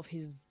creation out of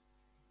his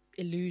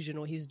illusion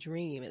or his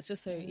dream. It's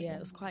just so, yeah,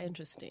 it's quite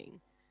interesting.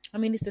 I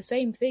mean, it's the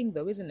same thing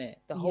though, isn't it?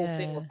 The whole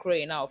thing Yeah, of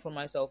creating out for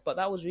myself. But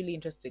that was really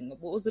interesting.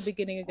 What was the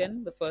beginning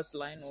again? The first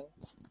line, or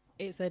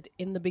it said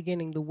in the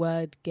beginning the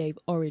word gave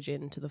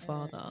origin to the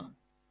father.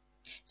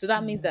 so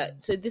that means that.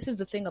 Mm. So this is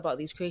the thing about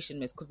these creation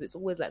myths, because it's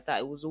always like that.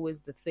 It was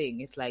always the thing.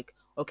 It's like,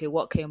 okay,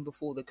 what came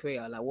before the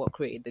creator? Like, what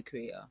created the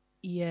creator?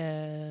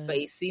 Yeah. But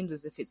it seems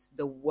as if it's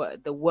the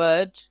word. The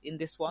word in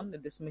this one,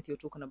 in this myth you're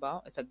talking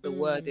about, it's like the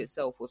word Mm.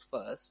 itself was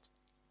first,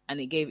 and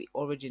it gave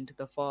origin to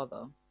the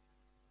father.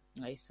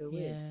 Like, it's so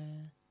weird.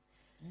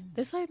 Yeah.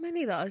 There's so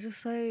many that are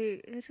just so,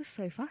 they're just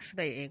so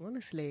fascinating,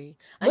 honestly.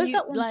 And Where's you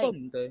that one like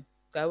from though?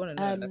 I want to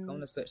know. Like, I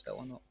want um to search that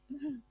one up.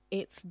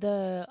 it's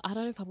the, I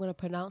don't know if I'm going to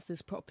pronounce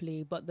this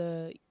properly, but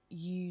the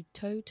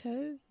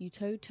Utoto,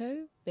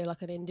 they're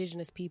like an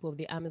indigenous people of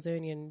the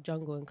Amazonian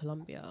jungle in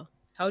Colombia.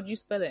 How do you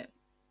spell it?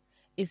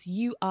 It's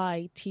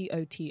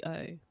Uitoto.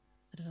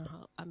 I don't know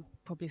how, I'm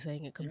probably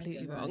saying it I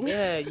completely don't know. wrong.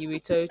 Yeah,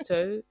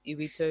 Uitoto,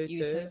 Uitoto.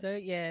 Utoto,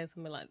 yeah,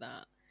 something like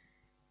that.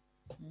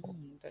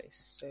 That is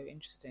so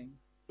interesting.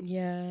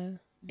 Yeah.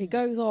 It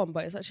goes on,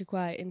 but it's actually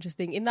quite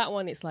interesting. In that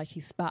one, it's like he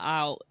spat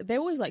out. They're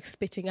always like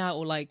spitting out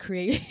or like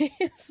creating.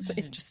 It's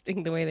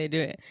interesting the way they do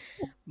it.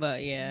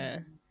 But yeah,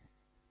 That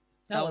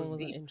that one was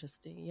wasn't deep.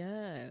 interesting.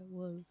 Yeah, it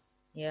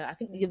was. Yeah, I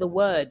think the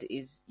word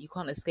is you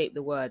can't escape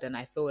the word, and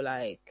I feel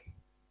like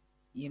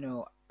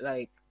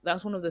like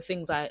that's one of the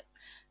things I.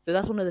 So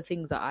that's one of the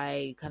things that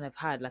I kind of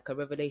had, like a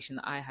revelation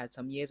that I had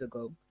some years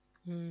ago.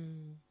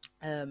 Hmm.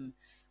 Um,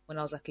 when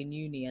I was like in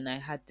uni, and I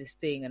had this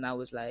thing, and I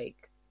was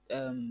like, I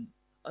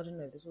don't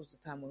know. This was the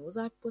time when was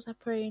I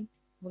praying?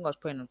 I think I was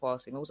praying and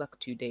fasting. It was like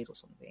 2 days or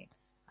something.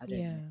 I don't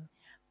know. Yeah.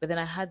 But then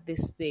I had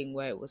this thing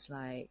where it was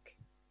like,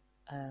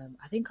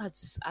 I think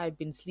I'd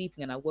been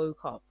sleeping and I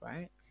woke up,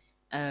 right?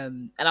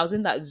 And I was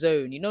in that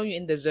zone. You're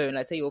in the zone.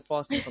 Like say you're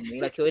fasting or something.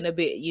 Like you're in a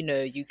bit.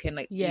 You can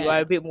like you are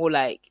Yeah. a bit more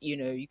like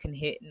you can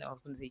hear. No, I was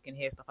gonna say you can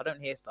hear stuff. I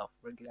don't hear stuff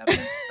regularly.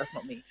 That's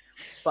not me.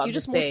 But I'm You're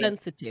just just more saying.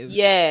 sensitive.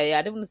 Yeah.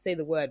 I don't want to say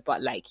the word,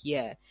 but like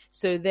yeah.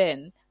 So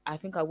then I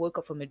think I woke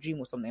up from a dream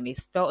or something. And it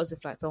felt as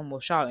if like someone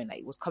was shouting. Like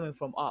it was coming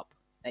from up.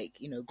 Like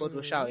God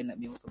was Mm. shouting at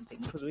me or something,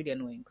 which was really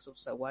annoying because I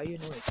was like, why are you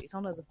annoyed? It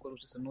sounded as if God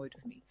was just annoyed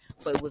with me,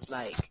 but it was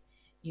like,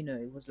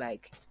 it was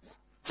like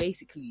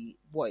basically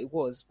what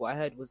I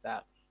heard was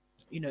that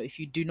if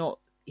you do not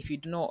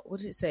what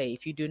does it say,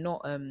 if you do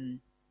not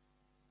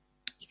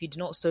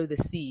sow the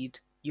seed,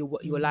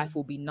 your life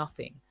will Mm. be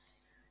nothing.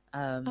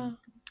 um Ah,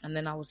 and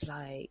then I was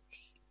like,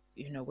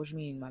 what do you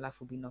mean my life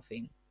will be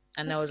nothing?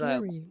 And I that's was like,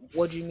 scary.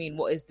 what do you mean,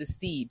 what is the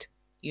seed?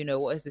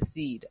 What is the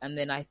seed? And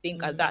then I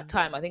think at that Mm.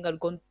 time, I think I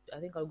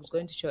was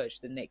going to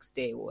church the next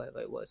day or whatever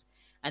it was,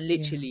 and Yeah.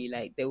 literally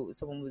like they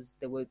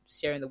were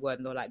sharing the word,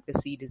 and they're like, the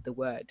seed is the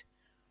word.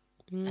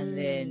 And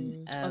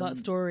then Mm. Oh, that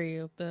story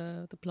of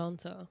the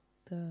planter,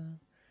 the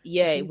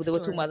yeah, seed they were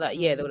talking story. about that.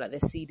 Yeah, they Mm. were like,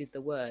 the seed is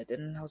the word.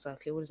 And I was like,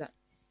 okay, what is that?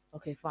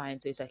 Okay, fine.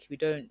 So it's like, if you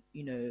don't,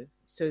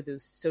 sow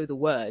the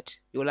word,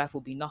 your life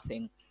will be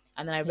nothing.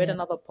 And then I read Yeah.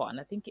 another part, and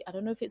I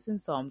don't know if it's in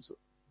Psalms.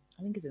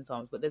 I think it's in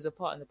Psalms, but there's a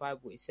part in the Bible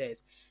where it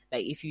says,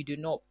 like, if you do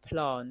not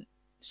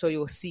sow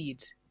your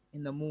seed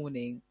in the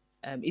morning.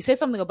 It says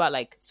something about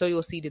like sow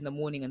your seed in the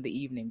morning and the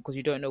evening because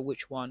you don't know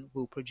which one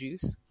will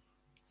produce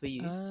for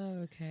you.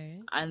 Oh, okay.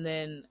 And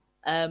then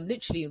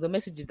literally the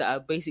messages that I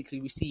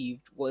basically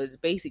received was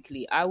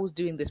basically I was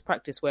doing this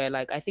practice where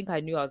like I think I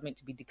knew I was meant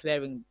to be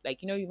declaring,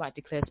 like you might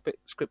declare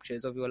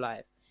scriptures of your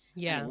life.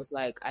 And it Yeah. was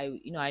like I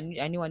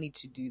knew I need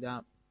to do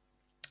that,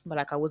 but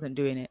like I wasn't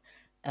doing it.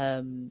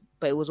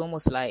 But it was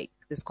almost like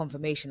this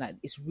confirmation that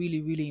it's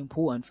really, really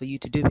important for you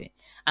to do it.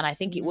 And I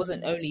think it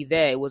wasn't Mm. only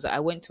there; it was I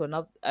went to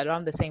another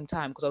around the same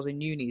time because I was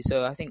in uni.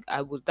 So I think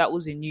I was that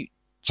was in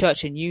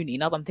church in uni.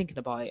 Now that I'm thinking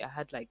about it, I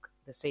had like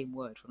the same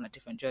word from like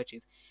different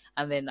churches,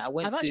 and then I I've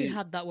went actually to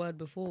had that word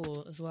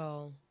before as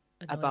well,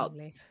 about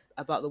annoyingly.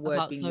 about the word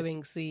About being this.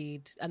 sowing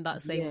seed and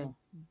that Yeah.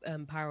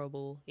 same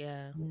parable.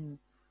 Yeah. Mm.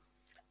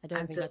 I don't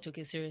And think so I took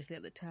it seriously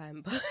at the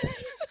time, but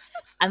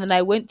and then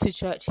I went to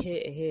church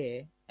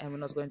here, and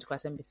when I was going to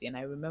Christ Embassy, and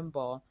I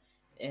remember,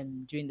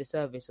 during the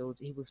service,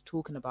 he was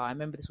talking about. I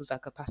remember this was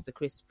like a Pastor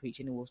Chris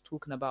preaching. He was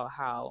talking about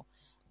how,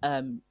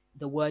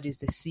 the word is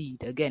the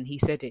seed. Again, he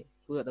said it.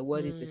 He was like, the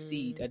word is the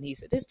seed, and he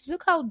said,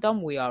 "Look how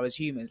dumb we are as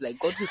humans. Like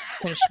God was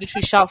can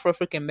literally shout for a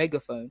freaking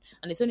megaphone,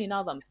 and it's only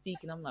now that I'm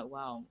speaking. I'm like,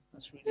 wow,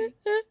 that's really."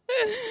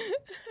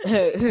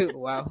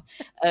 Wow.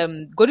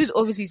 God is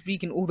obviously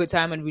speaking all the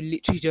time and we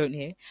literally don't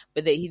hear.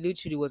 But that he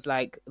literally was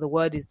like, the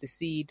word is the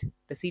seed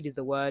is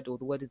the word, or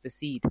the word is the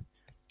seed.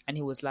 And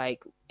he was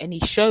like, and he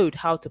showed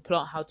how to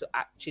plant, how to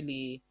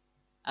actually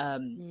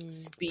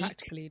speak,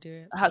 practically do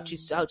it. how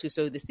to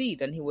sow the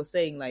seed. And he was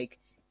saying like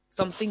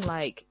something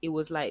like it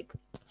was like,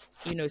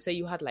 say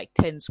you had like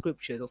 10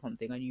 scriptures or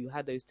something, and you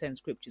had those 10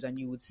 scriptures and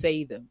you would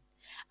say them,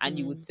 and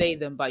you would say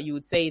them, but you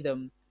would say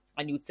them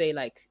and you would say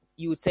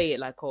it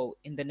like, oh,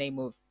 in the name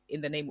of,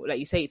 like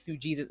you say it through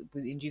Jesus,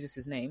 in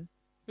Jesus's name,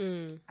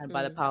 and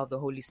by the power of the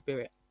Holy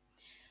Spirit.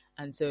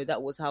 And so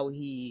that was how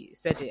he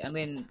said it. And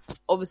then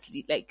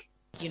obviously, like,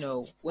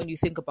 when you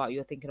think about it,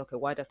 you're thinking, okay,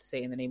 why do I have to say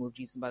it in the name of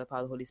Jesus and by the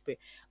power of the Holy Spirit?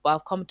 But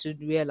I've come to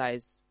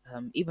realize,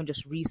 even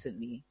just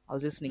recently, I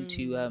was listening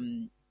to,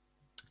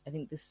 I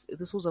think this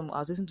was, I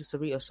was listening to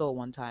Sarita Soul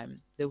one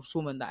time. There was a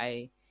woman that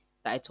I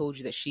told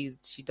you that she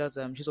does,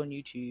 she's on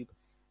YouTube,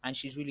 and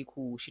she's really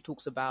cool. She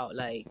talks about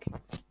like,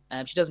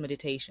 she does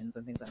meditations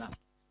and things like that.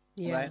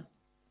 Yeah. Right.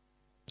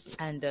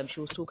 And she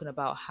was talking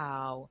about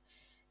how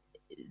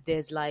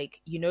there's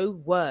like,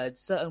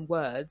 certain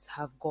words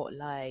have got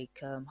like,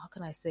 how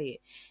can I say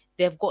it?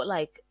 They've got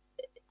like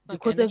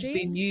because they've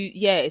been used,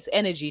 yeah, it's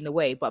energy in a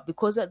way, but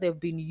because that they've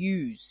been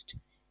used,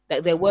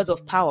 like they're words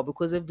of power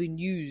because they've been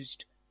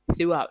used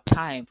throughout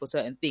time for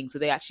certain things, so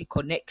they actually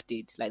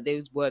connected, like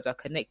those words are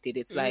connected.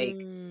 It's like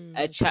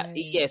a chat,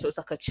 yeah, so it's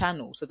like a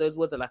channel, so those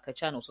words are like a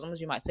channel. So sometimes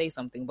you might say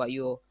something, but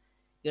you're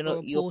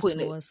not, you're putting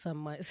it, as some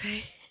might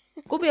say.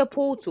 could be a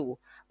portal,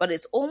 but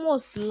it's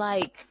almost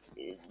like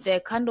they're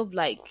kind of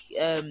like,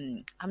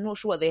 I'm not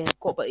sure what they have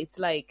got, but it's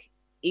like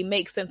it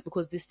makes sense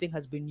because this thing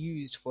has been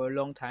used for a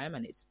long time,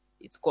 and it's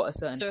got a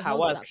certain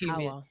power.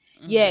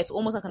 Yeah, it's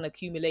almost like an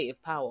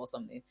accumulative power or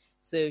something.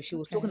 So she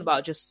was talking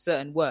about just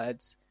certain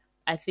words.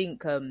 I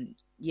think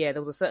there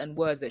was a certain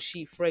words that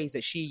phrase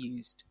that she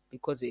used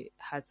because it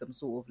had some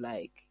sort of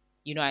like,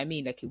 you know what I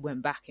mean, like it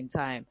went back in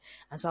time.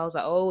 And so I was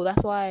like, oh,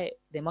 that's why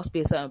there must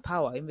be a certain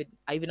power, even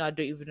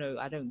though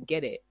I don't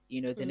get it,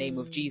 the name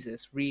of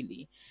Jesus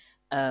really.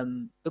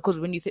 Because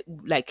when you think,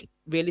 like,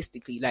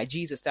 realistically, like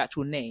Jesus, the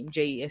actual name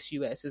Jesus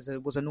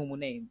was a normal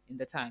name in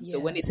the time. So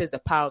when it says the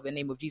power of the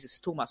name of Jesus,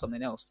 it's talking about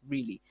something else,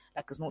 really.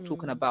 Like, it's not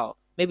talking about,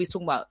 maybe it's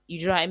talking about,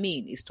 you know what I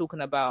mean? It's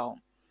talking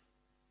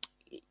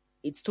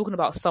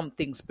about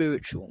something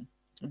spiritual,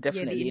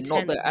 definitely,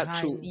 not the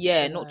actual,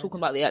 not talking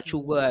about the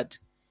actual word.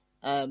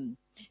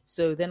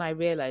 So then I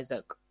realized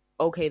that,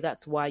 okay,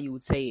 that's why you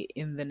would say it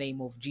in the name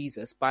of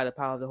Jesus by the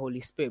power of the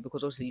Holy Spirit,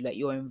 because obviously, like,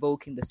 you're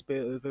invoking the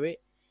Spirit over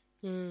it.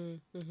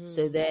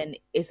 So then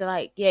it's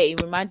like,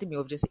 it reminded me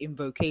of just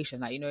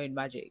invocation, like, in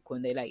magic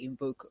when they like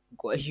invoke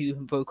God, you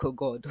invoke a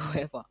god or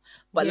whatever,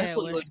 but that's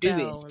what you're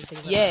doing.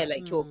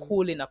 Like you're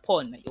calling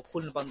upon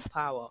the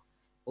power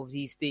of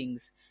these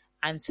things.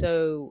 And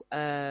so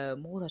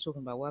what was I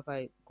talking about? Why have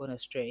I gone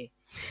astray?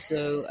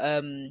 So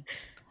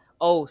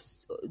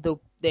the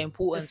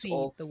importance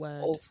of the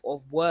word.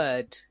 of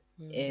word,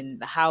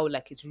 and how,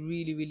 like, it's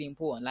really, really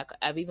important. Like,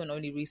 I've even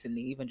only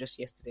recently, even just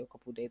yesterday, a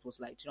couple of days, was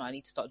like, I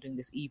need to start doing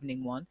this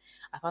evening one.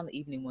 I found the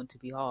evening one to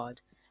be hard,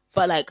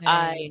 but like,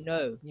 I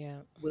know,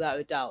 without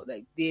a doubt,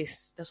 like,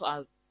 that's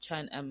what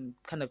I'm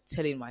kind of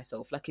telling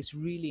myself, like, it's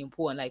really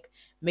important. Like,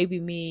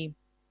 maybe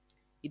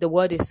the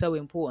word is so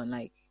important.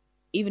 Like,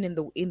 even in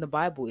the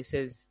Bible, it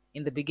says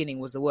in the beginning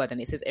was the word, and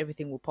it says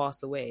everything will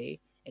pass away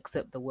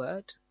except the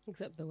word.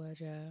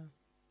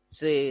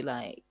 So,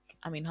 like,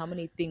 I mean, how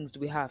many things do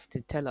we have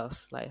to tell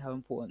us, like, how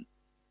important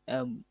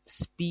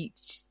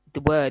speech,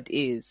 the word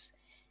is?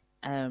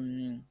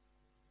 What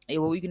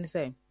were you gonna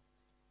say?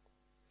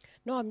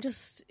 No, I'm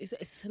just,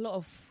 it's a lot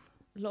of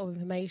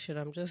information.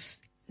 I'm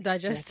just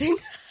digesting.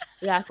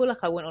 Yeah, I feel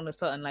like I went on a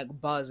certain like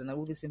buzz, and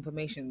all this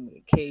information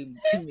came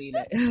to me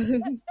like.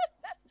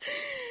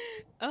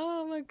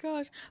 Oh my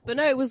gosh! But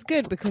no, it was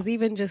good because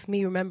even just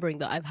me remembering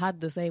that I've had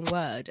the same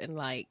word, and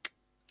like,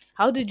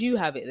 how did you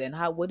have it then?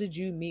 What did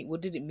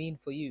it mean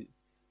for you?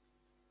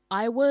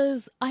 I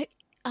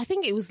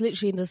think it was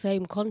literally in the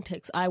same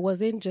context. I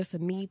was in just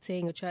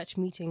a church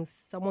meeting.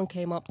 Someone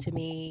came up to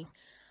me,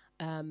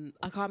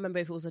 I can't remember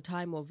if it was a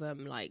time of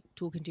like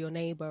talking to your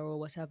neighbor or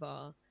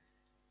whatever.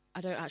 I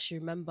don't actually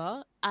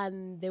remember.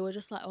 And they were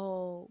just like,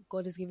 oh,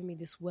 God has given me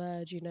this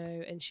word, you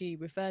know. And she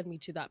referred me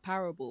to that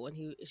parable.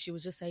 And she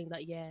was just saying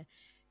that, yeah,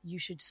 you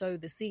should sow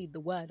the seed, the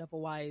word.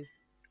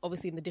 Otherwise,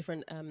 obviously in the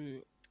different,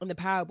 in the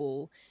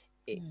parable,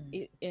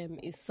 it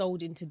is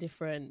sold into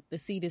different, the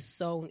seed is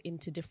sown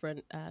into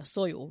different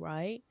soil,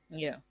 right?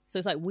 Yeah. So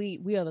it's like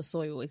we are the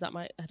soil. Is that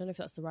I don't know if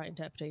that's the right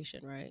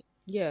interpretation, right?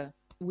 Yeah.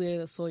 We're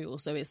the soil.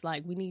 So it's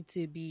like we need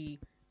to be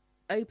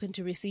open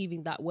to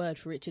receiving that word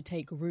for it to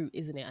take root,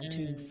 isn't it? And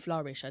to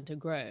flourish and to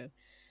grow.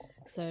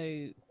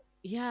 So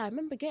yeah, I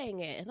remember getting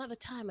it. And at the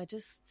time I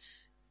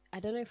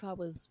don't know if I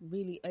was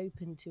really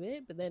open to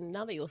it. But then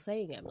now that you're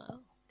saying it, I'm like, oh,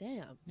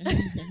 damn.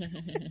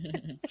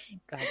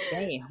 God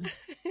damn.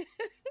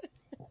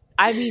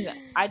 I mean,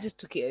 I just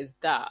took it as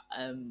that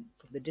from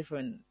the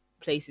different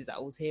places that I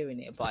was hearing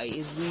it, but it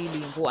is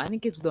really important. I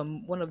think it's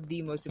one of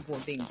the most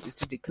important things is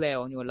to declare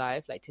on your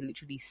life, like to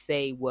literally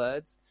say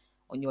words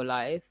on your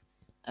life,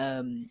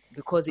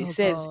 because it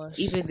says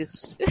even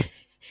this.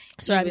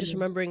 Sorry, I'm just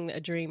remembering a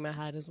dream I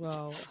had as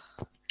well.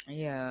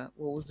 Yeah,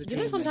 what was the dream?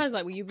 You know, sometimes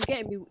like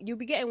you'll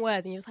be getting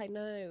words, and you're just like,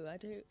 no, I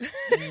don't.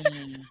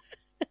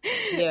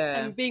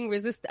 Yeah, I'm being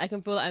resistant. I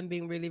can feel that I'm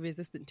being really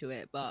resistant to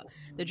it. But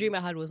the dream I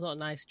had was not a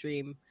nice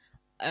dream.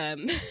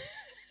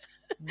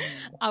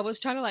 I was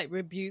trying to like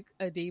rebuke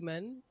a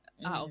demon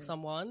out of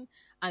someone,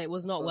 and it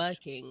was not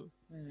working.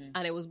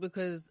 And it was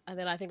because, and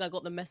then I think I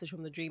got the message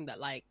from the dream that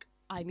like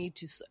I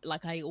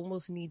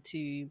almost need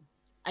to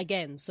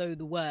again sow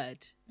the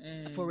word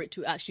for it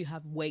to actually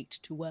have weight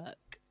to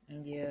work.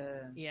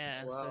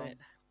 Yeah. Wow. So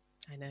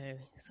I know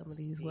some of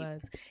these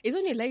words. It's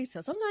only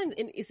later. Sometimes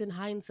it's in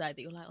hindsight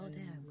that you're like, oh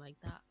damn, like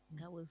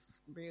that was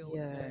real.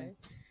 Yeah. You know?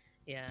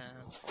 Yeah.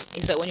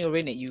 It's like when you're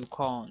in it, you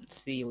can't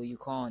see or you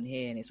can't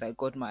hear, and it's like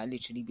God might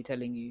literally be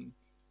telling you,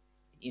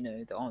 you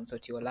know, the answer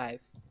to your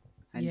life,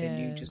 and then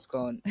you just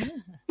gone.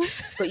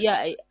 But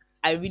yeah,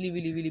 I really,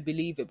 really, really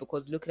believe it,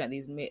 because looking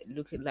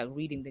like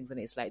reading things, and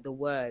it's like the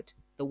word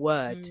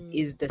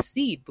is the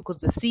seed, because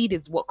the seed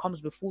is what comes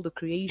before the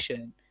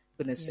creation. For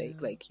goodness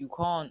sake, like you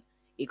can't.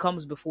 It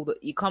comes before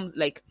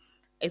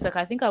it's like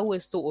I think I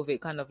always thought of it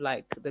kind of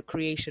like the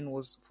creation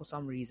was for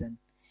some reason.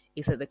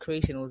 It's like the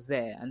creation was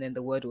there and then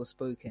the word was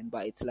spoken,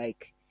 but it's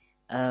like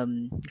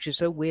which is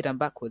so weird and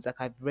backwards. Like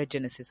I've read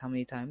Genesis how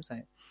many times,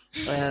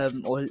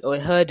 or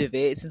heard of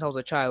it since I was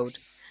a child,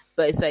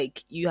 but it's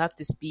like you have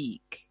to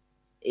speak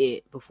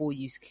it before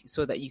you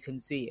so that you can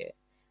see it,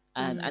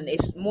 and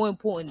it's more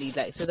importantly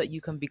like so that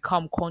you can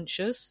become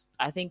conscious.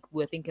 I think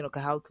we're thinking, okay,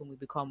 how can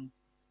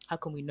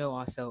we know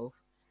ourselves?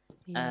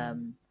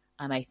 And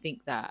I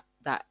think that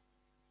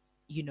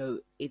you know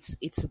it's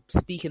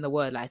speaking the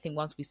word. Like I think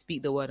once we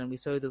speak the word and we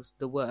sow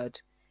the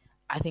word,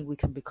 I think we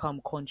can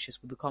become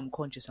conscious. We become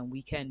conscious and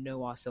we can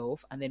know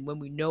ourselves. And then when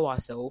we know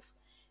ourselves,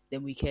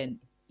 then we can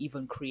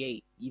even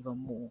create even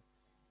more.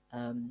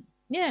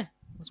 Yeah,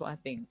 that's what I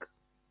think.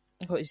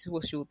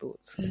 What's your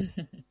thoughts?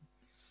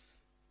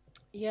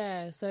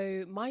 Yeah,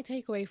 so my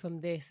takeaway from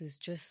this is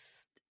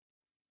just,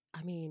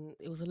 I mean,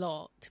 it was a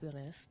lot, to be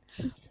honest.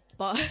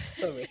 But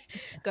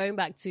going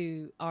back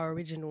to our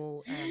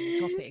original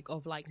topic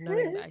of like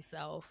knowing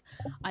thyself,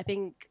 I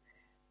think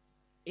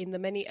in the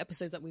many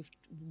episodes that we've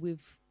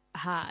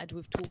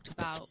talked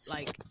about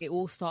like it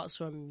all starts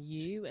from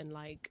you, and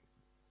like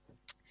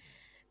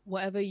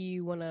whatever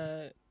you want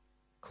to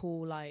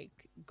call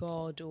like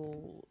God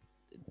or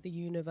the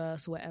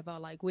universe or whatever,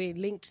 like we're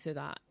linked to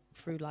that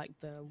through like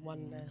the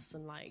oneness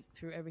and like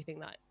through everything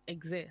that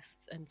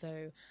exists. And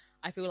so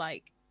I feel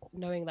like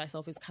knowing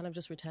thyself is kind of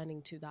just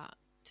returning to that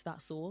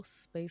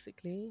source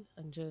basically,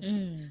 and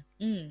just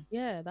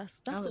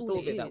that's all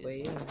it is. That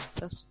way,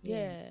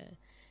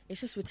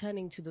 it's just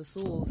returning to the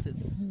source.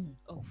 It's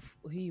of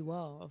who you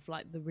are, of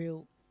like the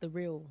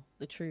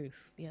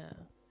truth.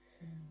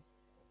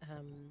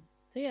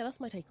 So yeah, that's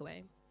my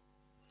takeaway.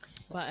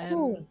 But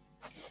cool.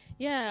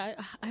 I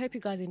hope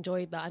you guys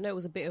enjoyed that. I know it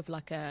was a bit of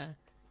like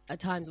at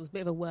times it was a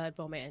bit of a word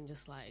vomit, and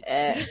just like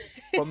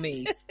for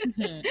me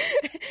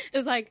it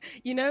was like,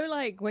 you know,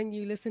 like when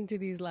you listen to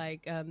these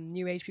like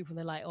new age people and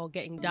they're like, oh,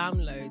 getting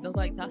downloads. I was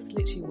like, that's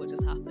literally what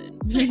just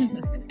happened.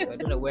 I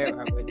don't know where it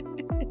happened.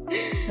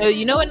 No,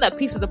 you know, when that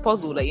piece of the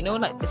puzzle, like, you know,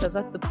 like it's as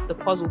if the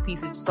puzzle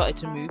pieces started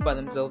to move by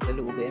themselves a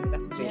little bit. I mean,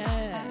 that's a bit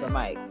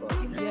dramatic, but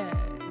you know.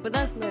 But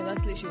that's literally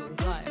what it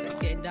was like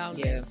getting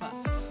downloads. But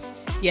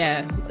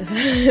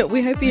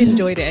we hope you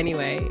enjoyed it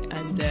anyway,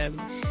 and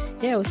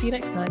we'll see you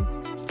next time.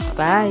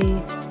 Bye.